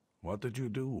 What did you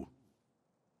do?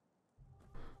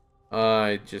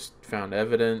 I just found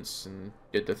evidence and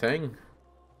did the thing.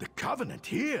 The Covenant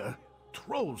here?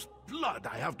 Troll's blood,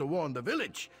 I have to warn the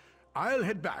village. I'll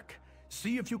head back.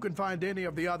 See if you can find any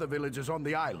of the other villages on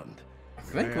the island. I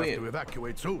think We have to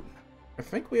evacuate soon. I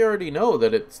think we already know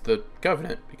that it's the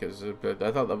Covenant, because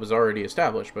I thought that was already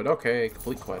established, but okay,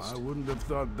 complete quest. I wouldn't have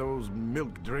thought those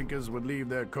milk drinkers would leave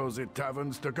their cozy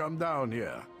taverns to come down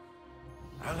here.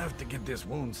 I'll have to get this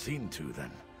wound seen to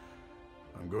then.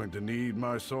 I'm going to need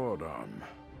my sword arm.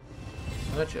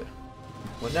 Gotcha.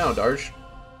 What now, Darsh?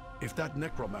 If that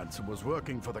necromancer was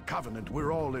working for the Covenant,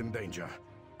 we're all in danger.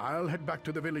 I'll head back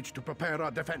to the village to prepare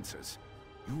our defenses.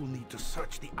 You'll need to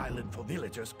search the island for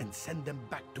villagers and send them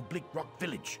back to Bleakrock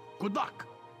village. Good luck!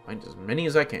 Find as many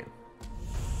as I can.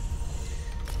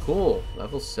 Cool.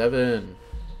 Level 7.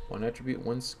 1 attribute,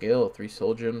 1 skill, 3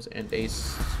 soul gems, and a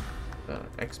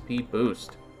XP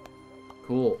boost.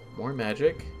 Cool. More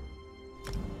magic.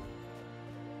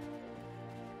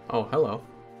 Oh, hello.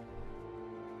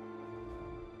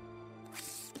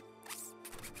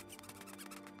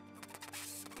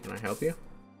 Can I help you?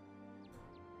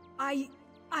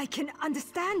 I can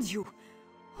understand you.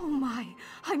 Oh my,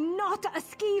 I'm not a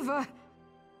skeever.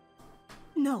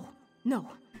 No.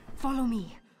 Follow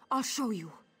me. I'll show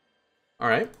you.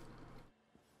 Alright.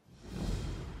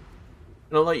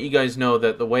 And I'll let you guys know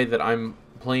that the way that I'm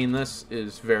playing this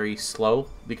is very slow,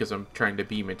 because I'm trying to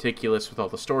be meticulous with all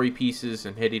the story pieces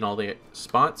and hitting all the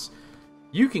spots.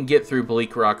 You can get through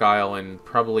Bleakrock Isle in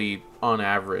probably, on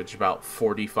average, about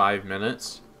 45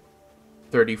 minutes.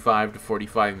 35 to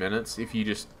 45 minutes, if you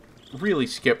just really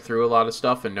skip through a lot of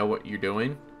stuff and know what you're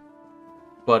doing.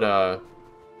 But,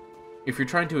 if you're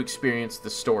trying to experience the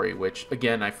story, which,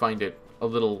 again, I find it a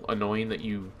little annoying that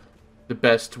the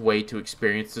best way to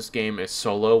experience this game is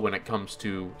solo when it comes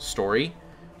to story,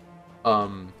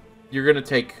 you're going to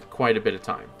take quite a bit of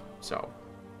time. So,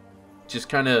 just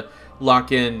kind of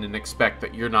lock in and expect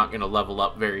that you're not going to level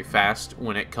up very fast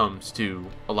when it comes to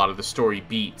a lot of the story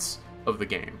beats of the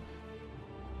game.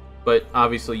 But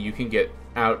obviously you can get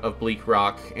out of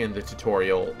Bleakrock and the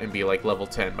tutorial and be like level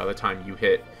 10 by the time you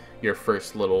hit your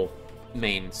first little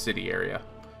main city area.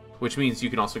 Which means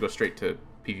you can also go straight to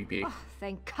PvP. Oh,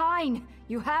 thank Kine,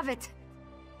 you have it.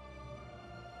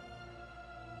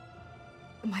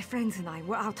 My friends and I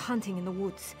were out hunting in the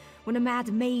woods when a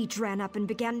mad mage ran up and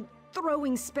began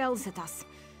throwing spells at us.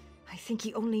 I think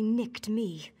he only nicked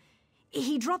me.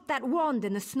 He dropped that wand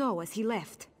in the snow as he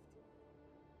left.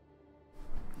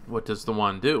 What does the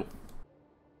wand do?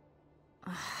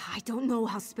 I don't know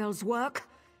how spells work.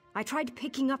 I tried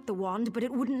picking up the wand, but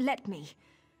it wouldn't let me.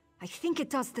 I think it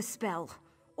does the spell,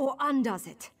 or undoes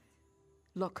it.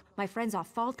 Look, my friends are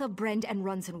Falter, Brend, and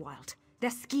Runzenwild.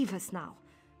 They're skeevers now.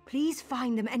 Please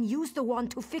find them and use the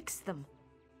wand to fix them.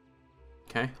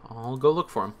 Okay, I'll go look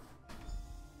for them.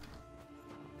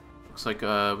 Looks like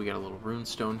we got a little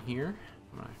runestone here.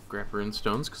 I'm gonna grab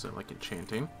runestones because I like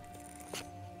enchanting.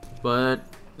 But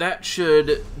that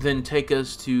should then take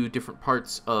us to different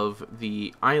parts of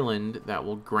the island that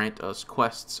will grant us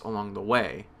quests along the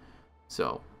way.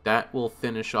 So, that will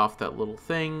finish off that little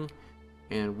thing,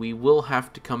 and we will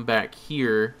have to come back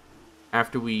here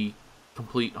after we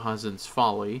complete Hazen's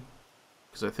Folly,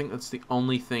 because I think that's the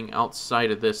only thing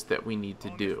outside of this that we need to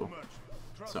do.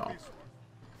 So,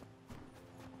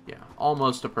 yeah,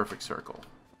 almost a perfect circle.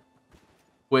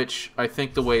 Which, I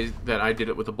think the way that I did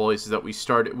it with the boys is that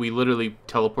we literally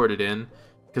teleported in,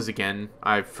 because again,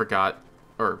 I forgot,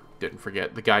 or didn't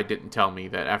forget, the guy didn't tell me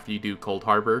that after you do Cold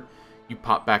Harbor, you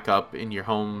pop back up in your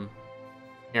home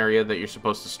area that you're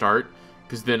supposed to start,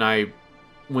 because then I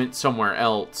went somewhere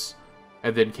else,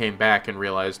 and then came back and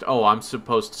realized, oh, I'm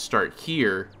supposed to start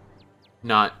here,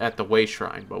 not at the Way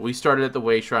Shrine. But we started at the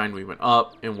Way Shrine, we went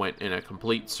up, and went in a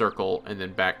complete circle, and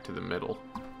then back to the middle.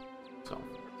 So,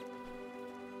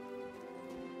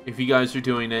 if you guys are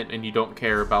doing it, and you don't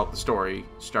care about the story,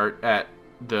 start at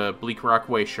the Bleakrock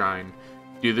Way Shrine,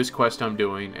 do this quest I'm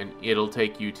doing, and it'll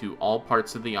take you to all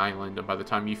parts of the island, and by the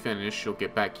time you finish, you'll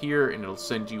get back here, and it'll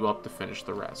send you up to finish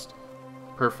the rest.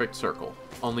 Perfect circle.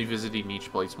 Only visiting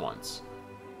each place once.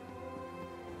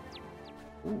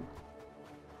 Ooh.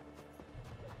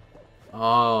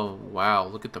 Oh, wow,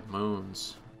 look at the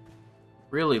moons.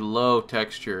 Really low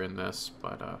texture in this,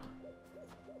 but,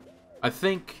 I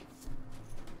think...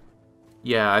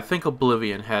 Yeah, I think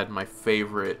Oblivion had my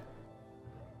favorite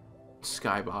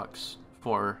skybox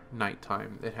for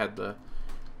nighttime. It had the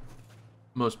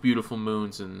most beautiful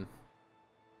moons and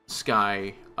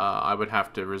sky. I would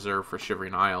have to reserve for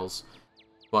Shivering Isles.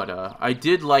 But, I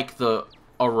did like the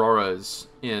auroras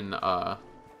in,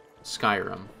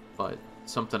 Skyrim, but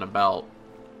something about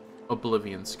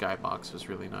Oblivion skybox was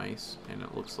really nice, and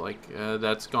it looks like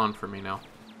that's gone for me now.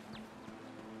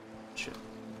 Shit.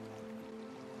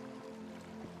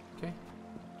 Okay.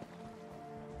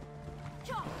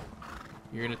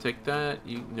 You're gonna take that?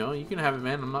 No, you can have it,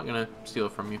 man. I'm not gonna steal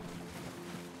it from you.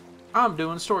 I'm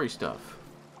doing story stuff.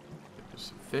 There's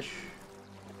some fish.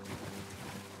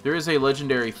 There is a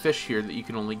legendary fish here that you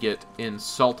can only get in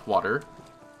saltwater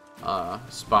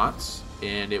spots,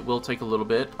 and it will take a little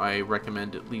bit. I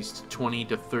recommend at least 20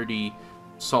 to 30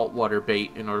 saltwater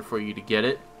bait in order for you to get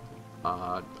it.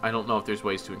 I don't know if there's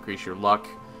ways to increase your luck.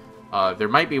 There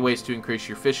might be ways to increase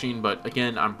your fishing, but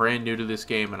again, I'm brand new to this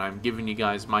game, and I'm giving you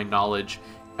guys my knowledge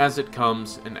as it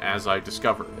comes and as I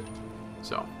discover it.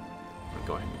 So, I'm going to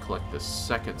go ahead and collect this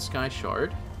second Sky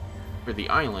Shard for the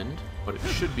island, but it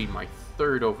should be my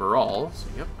third overall. So,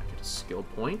 yep, I get a skill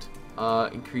point.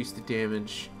 Increase the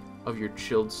damage of your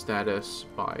chilled status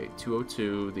by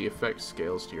 202. The effect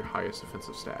scales to your highest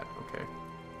offensive stat. Okay.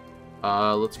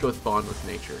 Let's go with Bond with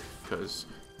Nature, because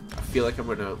I feel like I'm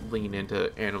going to lean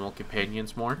into animal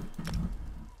companions more.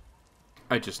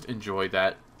 I just enjoy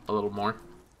that a little more.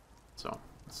 So,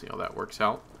 let's see how that works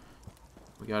out.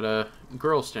 We got a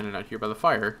girl standing out here by the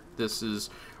fire. This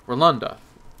is Rolanda.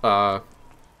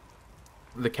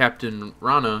 The Captain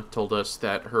Rana told us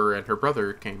that her and her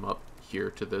brother came up here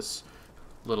to this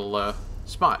little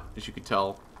spot. As you can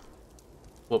tell,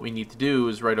 what we need to do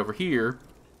is right over here,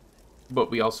 but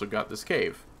we also got this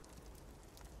cave.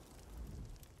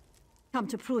 Come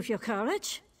to prove your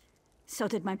courage? So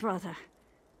did my brother.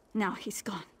 Now he's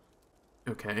gone.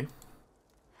 Okay.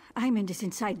 Ayman is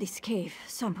inside this cave,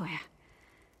 somewhere.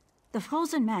 The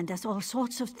Frozen Man does all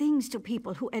sorts of things to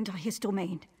people who enter his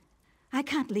domain. I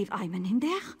can't leave Ayman in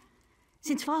there.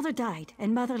 Since Father died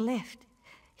and Mother left,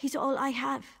 he's all I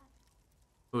have.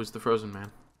 Who's the Frozen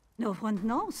Man? No one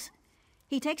knows.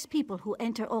 He takes people who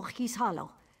enter Orchi's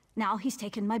Hollow. Now he's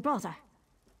taken my brother.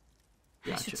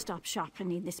 Gotcha. I should stop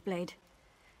sharpening this blade.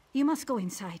 You must go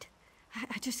inside.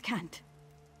 I just can't.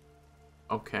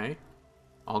 Okay.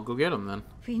 I'll go get him then.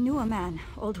 We knew a man,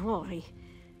 old Rory.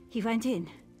 He went in.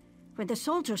 When the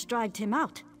soldiers dragged him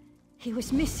out, he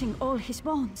was missing all his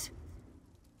bones.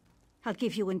 I'll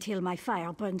give you until my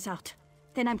fire burns out.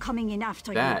 Then I'm coming in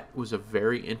after you. That was a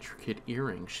very intricate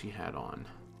earring she had on.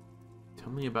 Tell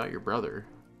me about your brother.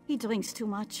 He drinks too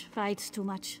much, fights too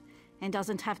much, and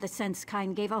doesn't have the sense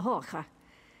Kain gave a Horka.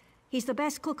 He's the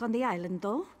best cook on the island,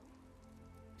 though.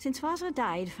 Since Father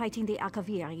died fighting the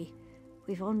Akaviri,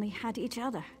 we've only had each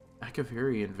other.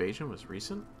 Akaviri invasion was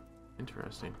recent?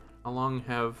 Interesting. How long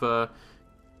have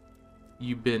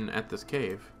you been at this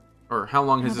cave? Or how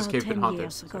long has this cave been haunted? 10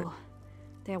 years ago.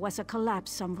 There was a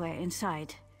collapse somewhere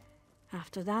inside.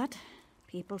 After that,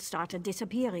 people started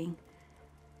disappearing.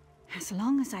 As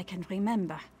long as I can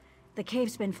remember, the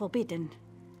cave's been forbidden.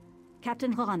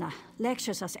 Captain Rana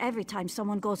lectures us every time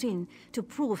someone goes in to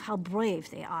prove how brave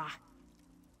they are.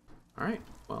 Alright,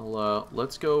 well,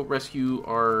 let's go rescue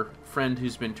our friend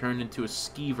who's been turned into a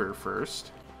skeever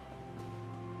first.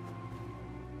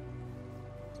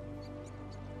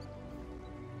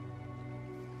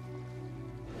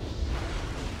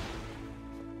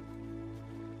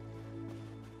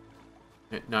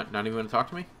 Not even gonna talk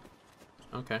to me?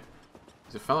 Okay.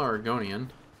 He's a fellow Argonian.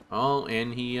 Oh,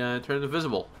 and he turned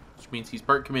invisible, which means he's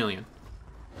part chameleon.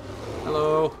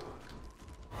 Hello.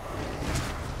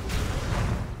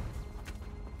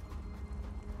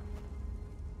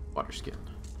 Water skin.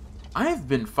 I've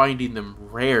been finding them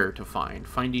rare to find.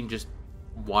 Finding just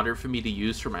water for me to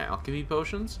use for my alchemy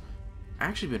potions.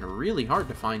 Actually been really hard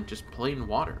to find just plain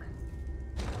water.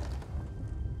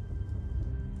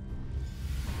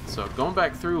 So going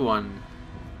back through on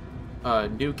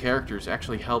new characters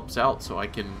actually helps out, so I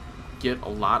can get a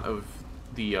lot of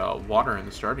the water in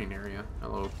the starting area.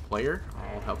 Hello, player.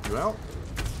 I'll help you out.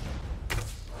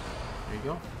 There you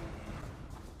go.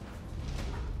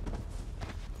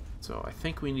 So I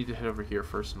think we need to head over here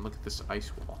first and look at this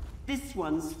ice wall. This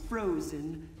one's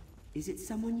frozen. Is it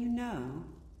someone you know?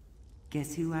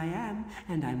 Guess who I am,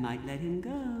 and I might let him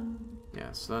go.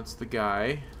 Yeah, so that's the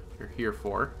guy you're here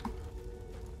for.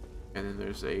 And then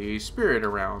there's a spirit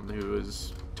around who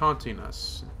is taunting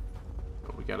us.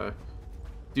 But we gotta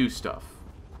do stuff.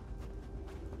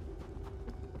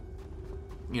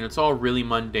 You know, it's all really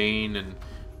mundane and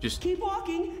just keep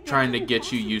walking. Trying to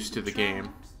get you used to the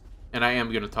game. And I am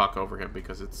gonna talk over him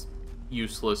because it's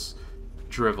useless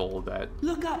drivel that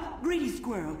look up, greedy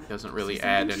squirrel. Doesn't really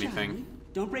add anything. Shiny.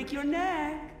 Don't break your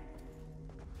neck.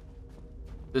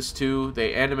 This too,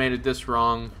 they animated this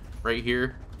wrong right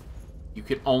here. You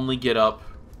can only get up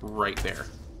right there.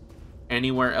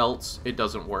 Anywhere else, it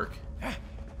doesn't work.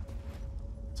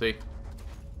 See?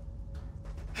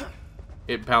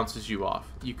 It bounces you off.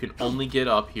 You can only get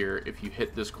up here if you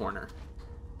hit this corner.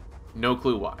 No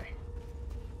clue why.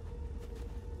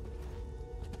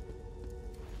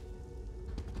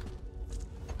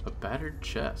 A battered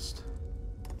chest.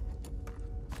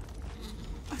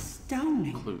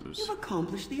 Astounding. Clues. You've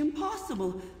accomplished the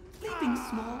impossible, leaping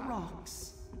small rocks.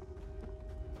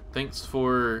 Thanks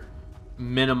for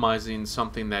minimizing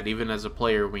something that even as a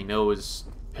player we know is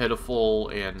pitiful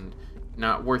and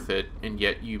not worth it, and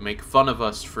yet you make fun of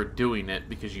us for doing it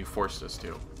because you forced us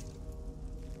to.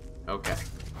 Okay,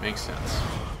 makes sense.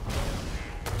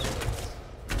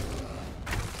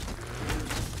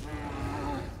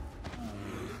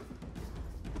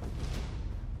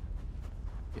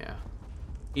 Yeah.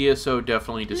 ESO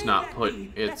definitely does not put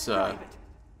its yeah,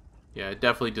 it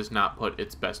definitely does not put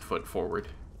its best foot forward.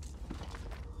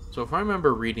 So if I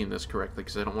remember reading this correctly,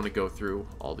 because I don't want to go through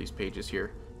all these pages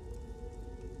here,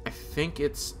 I think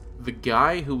it's the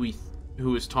guy who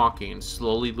is talking,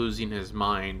 slowly losing his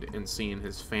mind and seeing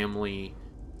his family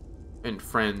and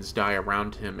friends die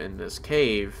around him in this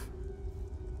cave.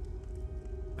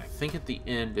 I think at the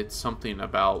end it's something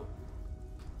about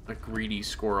a greedy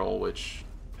squirrel, which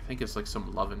I think is like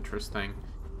some love interest thing.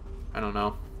 I don't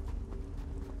know.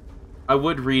 I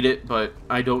would read it, but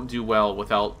I don't do well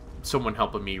without someone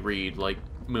helping me read, like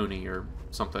Mooney or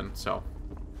something, so.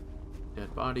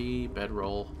 Dead body,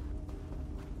 bedroll.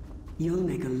 You'll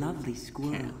make a lovely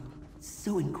squirrel.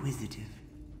 So inquisitive.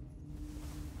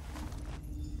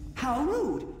 How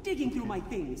rude! Digging through my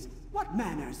things. What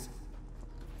manners?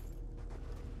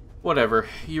 Whatever.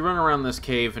 You run around this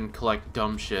cave and collect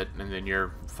dumb shit, and then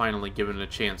you're finally given a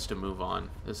chance to move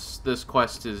on. This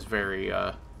quest is very,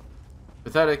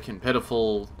 pathetic and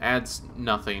pitiful, adds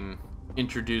nothing,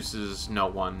 introduces no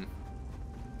one.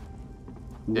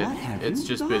 It's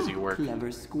just busy work.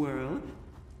 Clever squirrel.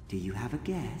 Do you have a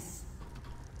guess?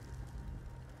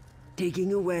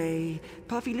 Digging away,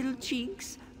 puffy little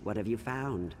cheeks. What have you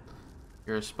found?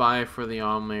 You're a spy for the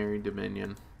Almeri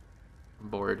Dominion. I'm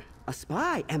bored. A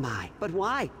spy, am I? But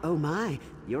why? Oh my,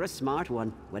 you're a smart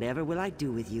one. Whatever will I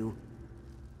do with you?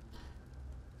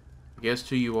 Guess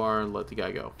who you are and let the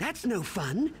guy go. That's no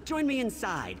fun. Join me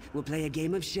inside. We'll play a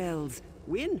game of shells.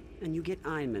 Win, and you get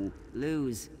Iron.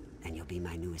 Lose, and you'll be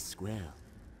my newest squirrel.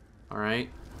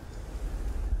 Alright.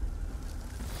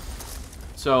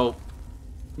 So,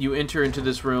 you enter into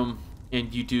this room,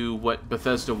 and you do what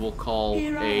Bethesda will call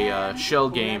a shell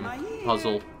game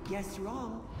puzzle. Guess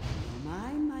wrong.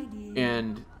 Mine, my dear.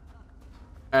 And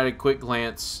at a quick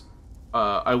glance,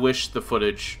 I wish the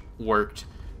footage worked.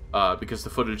 Because the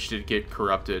footage did get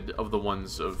corrupted of the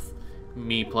ones of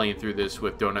me playing through this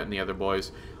with Donut and the other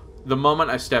boys. The moment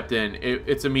I stepped in,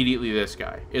 it's immediately this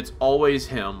guy. It's always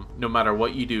him, no matter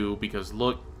what you do, because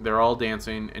look, they're all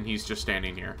dancing, and he's just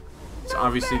standing here. It's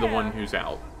obviously the one who's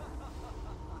out.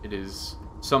 It is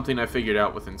something I figured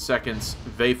out within seconds.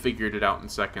 They figured it out in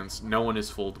seconds. No one is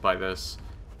fooled by this.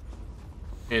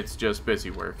 It's just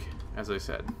busy work, as I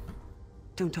said.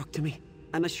 Don't talk to me.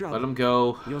 I'm a shrub. Let him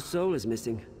go. Your soul is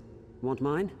missing. Want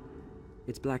mine?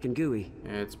 It's black and gooey.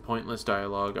 It's pointless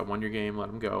dialogue. I won your game. Let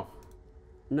him go.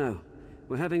 No.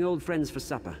 We're having old friends for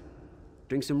supper.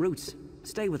 Drink some roots.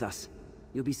 Stay with us.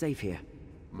 You'll be safe here.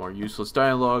 More useless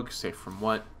dialogue. Safe from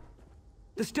what?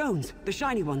 The stones! The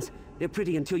shiny ones! They're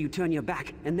pretty until you turn your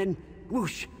back, and then,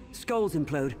 whoosh! Skulls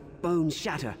implode, bones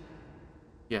shatter.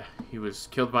 Yeah, he was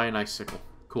killed by an icicle.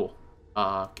 Cool.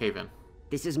 Cave in.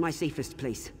 This is my safest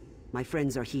place. My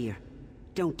friends are here.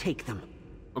 Don't take them.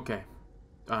 Okay.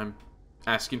 I'm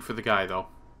asking for the guy, though.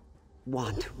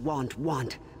 Want.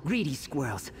 Greedy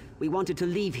squirrels. We wanted to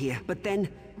leave here, but then...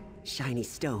 Shiny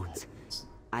stones.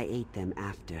 I ate them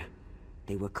after.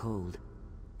 They were cold.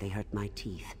 They hurt my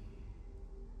teeth.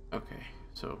 Okay,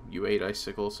 so you ate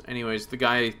icicles. Anyways, the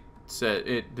guy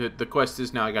said... The quest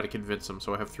is now I gotta convince him,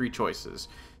 so I have 3 choices.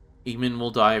 Eamon will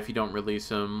die if you don't release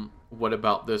him. What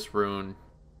about this rune?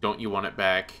 Don't you want it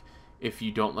back? If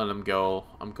you don't let him go,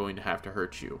 I'm going to have to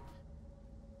hurt you.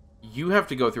 You have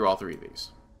to go through all 3 of these.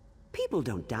 People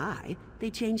don't die. They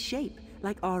change shape.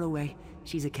 Like Arroway.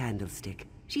 She's a candlestick.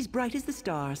 She's bright as the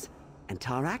stars. And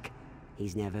Tarak?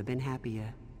 He's never been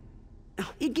happier.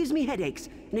 Oh, it gives me headaches,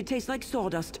 and it tastes like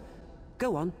sawdust.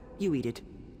 Go on, you eat it.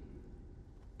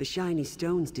 The shiny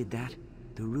stones did that.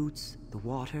 The roots, the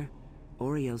water,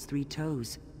 Oriel's 3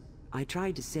 toes. I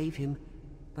tried to save him,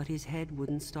 but his head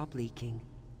wouldn't stop leaking.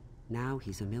 Now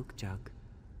he's a milk jug.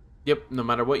 Yep, no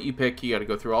matter what you pick, you gotta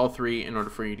go through all 3 in order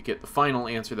for you to get the final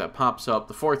answer that pops up.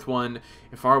 The 4th one,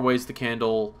 if Arway's the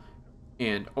candle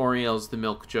and Oriel's the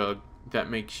milk jug,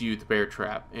 that makes you the bear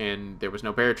trap. And there was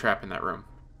no bear trap in that room.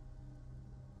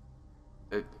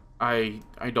 I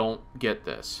don't get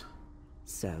this.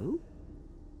 So?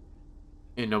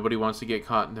 And nobody wants to get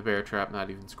caught in the bear trap,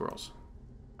 not even squirrels.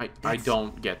 I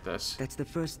don't get this. That's the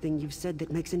first thing you've said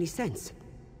that makes any sense.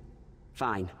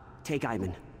 Fine, take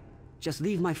Ivan. Just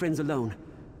leave my friends alone,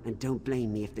 and don't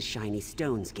blame me if the shiny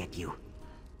stones get you.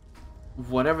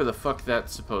 Whatever the fuck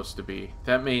that's supposed to be.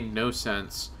 That made no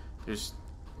sense. There's...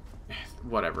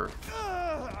 whatever.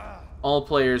 All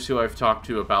players who I've talked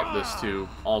to about this too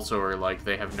also are like,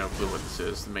 they have no clue what this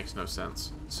is. It makes no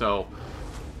sense. So,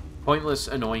 pointless,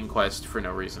 annoying quest for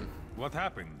no reason. What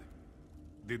happened?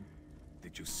 Did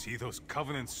you see those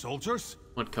Covenant soldiers?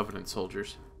 What Covenant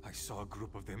soldiers? I saw a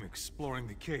group of them exploring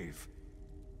the cave.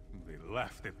 They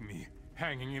laughed at me,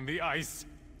 hanging in the ice.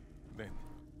 Then,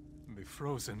 the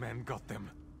frozen man got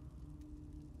them.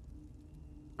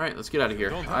 Alright, let's get out of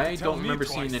here. I don't remember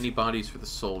seeing any bodies for the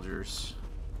soldiers.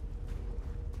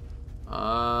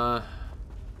 No,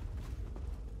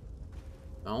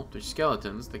 there's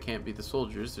skeletons. They can't be the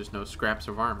soldiers. There's no scraps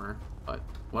of armor, but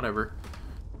whatever.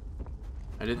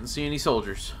 I didn't see any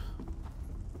soldiers.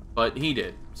 But he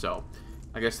did, so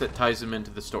I guess that ties him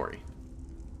into the story.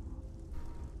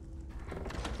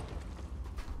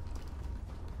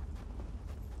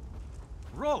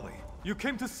 Raleigh, you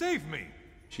came to save me!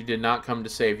 She did not come to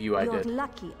save you, I You're did.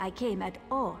 lucky I came at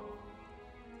all.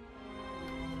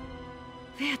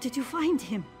 Where did you find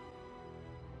him?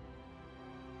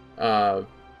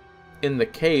 In the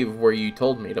cave where you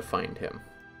told me to find him.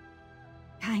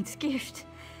 Kind's gift.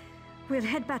 We'll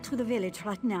head back to the village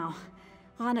right now.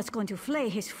 Rana's going to flay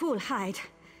his full hide.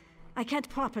 I can't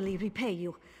properly repay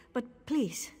you, but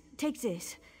please, take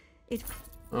this.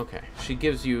 Okay, she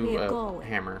gives you a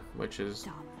hammer, which is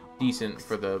decent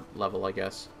for the level, I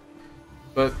guess.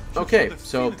 But, okay,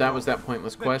 so that was that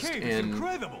pointless quest, and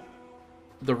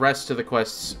the rest of the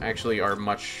quests actually are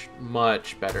much,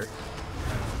 much better.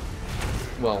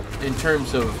 Well, in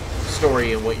terms of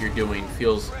story and what you're doing,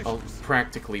 feels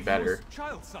practically better.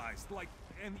 Child-sized, like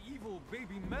an evil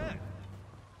baby man.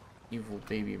 Evil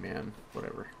baby man,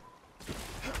 whatever.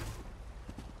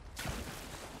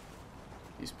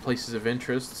 These places of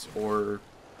interests, or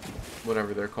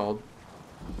whatever they're called.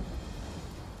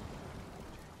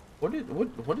 What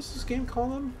does this game call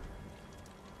them?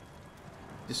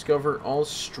 Discover all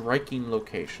striking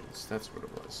locations. That's what it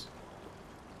was.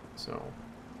 So,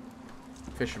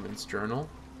 Fisherman's Journal.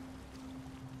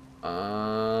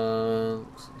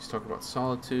 He's talking about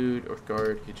solitude,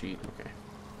 Oathguard, Khajiit. Okay.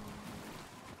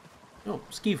 Oh,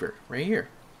 Skeever, right here.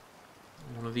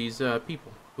 One of these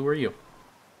people. Who are you?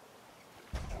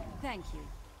 Thank you.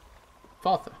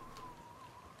 Faltha.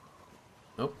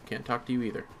 Nope, can't talk to you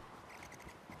either.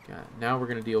 Now we're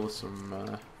gonna deal with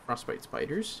some frostbite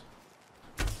spiders.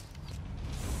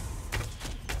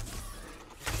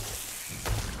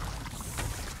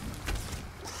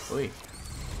 Wait.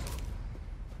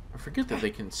 I forget that they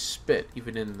can spit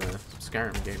even in the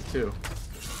Skyrim game too.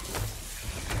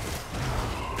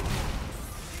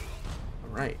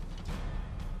 Alright.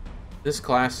 This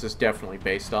class is definitely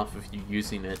based off of you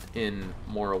using it in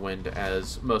Morrowind,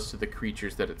 as most of the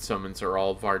creatures that it summons are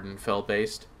all Vardenfell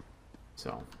based.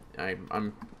 So,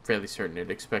 I'm fairly certain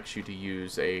it expects you to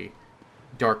use a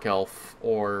Dark Elf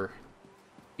or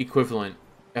equivalent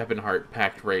Ebonheart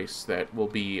Pact race that will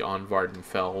be on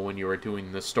Vardenfell when you are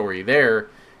doing the story there,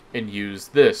 and use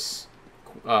this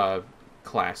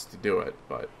class to do it,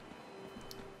 but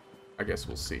I guess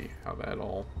we'll see how that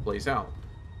all plays out.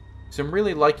 So I'm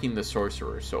really liking the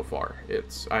Sorcerer so far.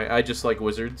 I just like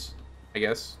wizards, I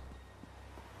guess.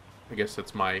 I guess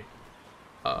that's my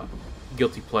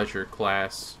guilty pleasure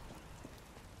class.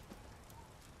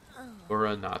 Or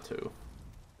a Natu.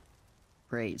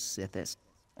 Praise Sithis.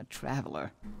 A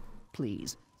traveler.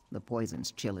 Please, the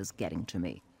poison's chill is getting to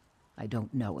me. I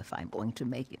don't know if I'm going to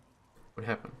make it. What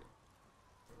happened?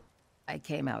 I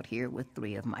came out here with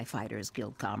 3 of my Fighters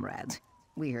Guild comrades.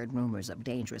 We heard rumors of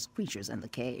dangerous creatures in the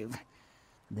cave.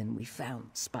 Then we found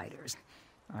spiders.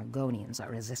 Argonians are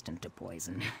resistant to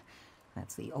poison.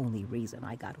 That's the only reason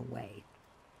I got away.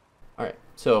 Alright,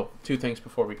 so 2 things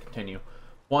before we continue.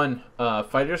 1,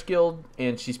 Fighters Guild,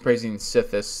 and she's praising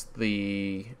Sithis,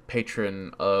 the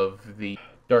patron of the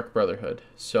Dark Brotherhood.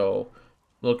 So,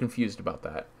 a little confused about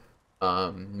that.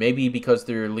 Maybe because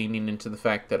they're leaning into the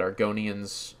fact that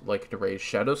Argonians like to raise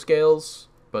shadow scales,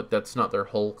 but that's not their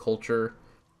whole culture.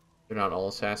 They're not all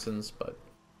assassins, but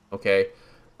okay.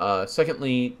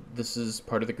 Secondly, this is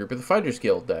part of the group of the Fighters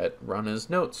Guild that Rana's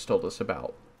notes told us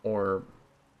about, or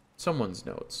someone's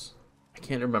notes. I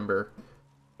can't remember,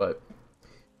 but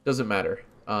doesn't matter.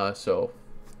 So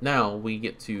now we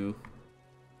get to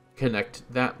connect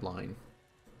that line.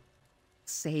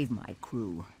 Save my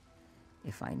crew.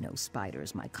 If I know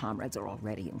spiders, my comrades are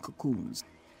already in cocoons.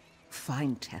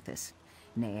 Find Tethys,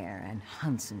 Nair, and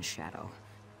Hunson's Shadow.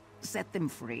 Set them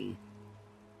free.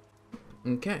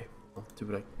 Okay.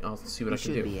 I'll see what I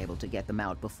can do. We should be able to get them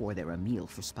out before they're a meal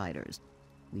for spiders.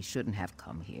 We shouldn't have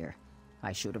come here.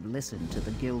 I should have listened to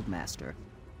the Guildmaster.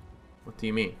 What do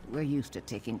you mean? We're used to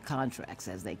taking contracts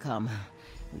as they come.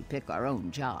 We pick our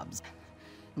own jobs.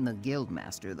 The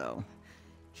Guildmaster, though,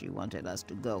 she wanted us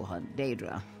to go hunt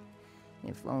Daedra.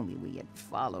 If only we had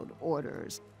followed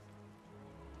orders.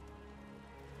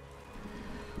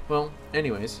 Well,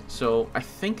 anyways, so I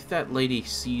think that lady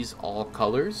sees all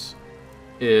colors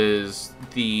is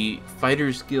the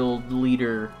Fighters Guild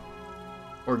leader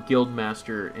or guild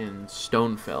master in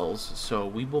Stonefells, so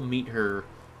we will meet her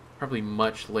probably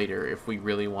much later if we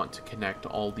really want to connect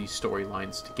all these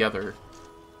storylines together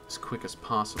as quick as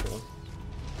possible.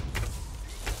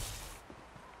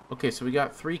 Okay, so we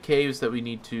got 3 caves that we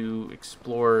need to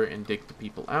explore and dig the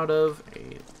people out of.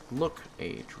 A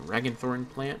dragonthorn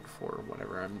plant for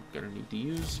whatever I'm gonna need to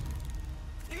use.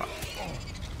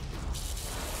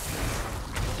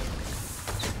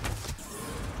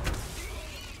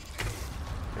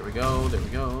 There we go, there we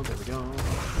go, there we go.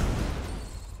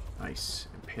 Nice.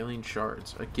 Impaling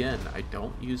shards. Again, I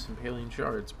don't use impaling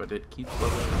shards, but it keeps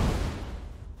leveling up.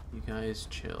 You guys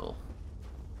chill.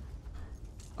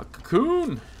 A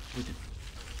cocoon!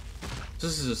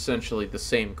 This is essentially the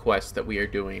same quest that we are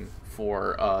doing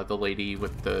for the lady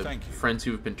with the friends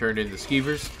who have been turned into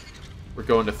skeevers. We're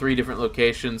going to 3 different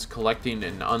locations, collecting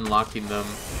and unlocking them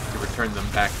to return them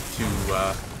back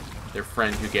to their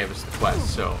friend who gave us the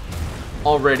quest. So,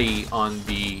 already on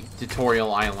the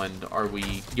tutorial island are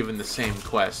we given the same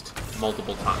quest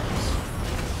multiple times.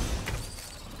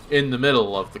 In the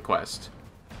middle of the quest.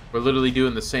 We're literally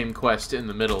doing the same quest in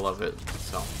the middle of it,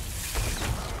 so.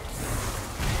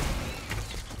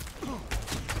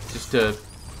 Just to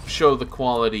show the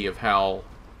quality of how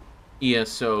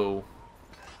ESO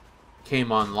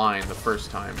came online the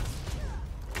first time.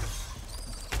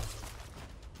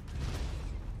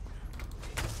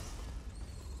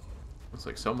 Looks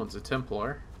like someone's a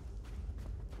Templar.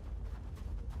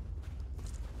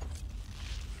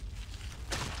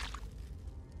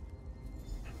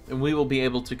 And we will be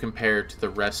able to compare to the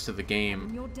rest of the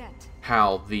game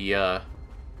how the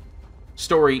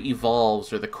story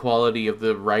evolves or the quality of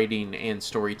the writing and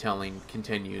storytelling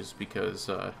continues, because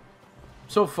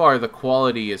so far the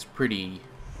quality is pretty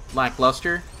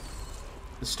lackluster.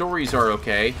 The stories are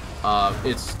okay.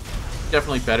 It's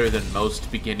definitely better than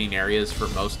most beginning areas for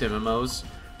most MMOs,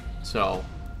 so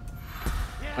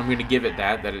I'm going to give it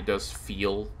that it does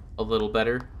feel a little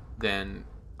better than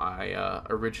I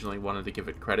originally wanted to give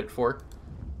it credit for.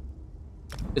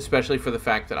 Especially for the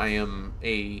fact that I am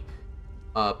a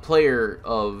player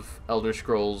of Elder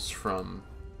Scrolls from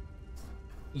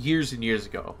years and years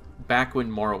ago, back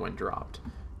when Morrowind dropped.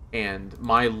 And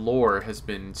my lore has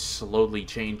been slowly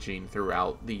changing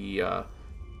throughout the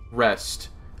rest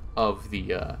of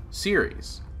the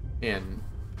series. And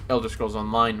Elder Scrolls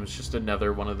Online was just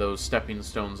another one of those stepping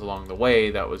stones along the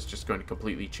way that was just going to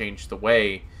completely change the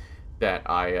way that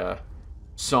I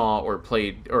saw or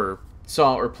played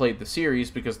the series,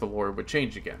 because the lore would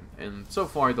change again. And so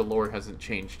far, the lore hasn't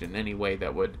changed in any way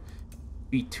that would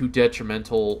be too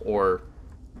detrimental or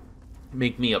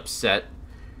make me upset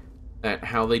at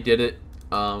how they did it.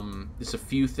 There's a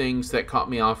few things that caught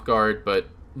me off guard, but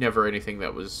never anything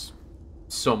that was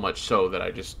so much so that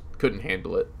I just couldn't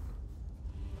handle it.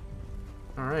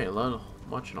 Alright,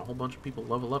 watching a whole bunch of people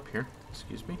level up here.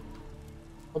 Excuse me.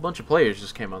 A whole bunch of players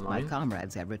just came online. My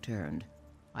comrades have returned.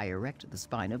 I erect the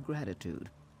spine of gratitude.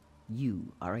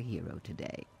 You are a hero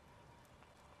today.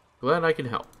 Glad I can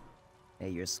help. May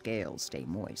your scales stay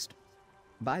moist.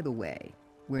 By the way,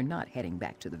 we're not heading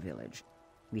back to the village.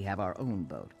 We have our own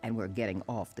boat, and we're getting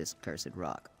off this cursed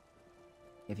rock.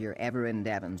 If you're ever in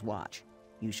Davin's watch,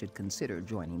 you should consider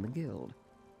joining the guild.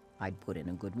 I'd put in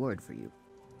a good word for you.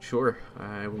 Sure,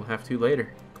 I will have to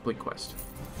later. Complete quest.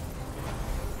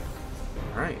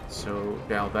 Alright, so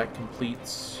now that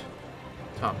completes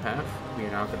top half. We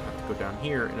are now going to have to go down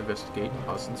here and investigate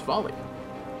Huston's Folly.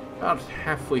 About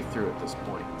halfway through at this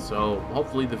point, so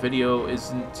hopefully the video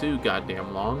isn't too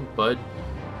goddamn long, but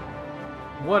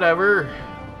whatever.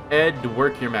 Ed,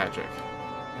 work your magic.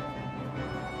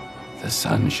 The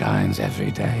sun shines every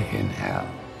day in hell.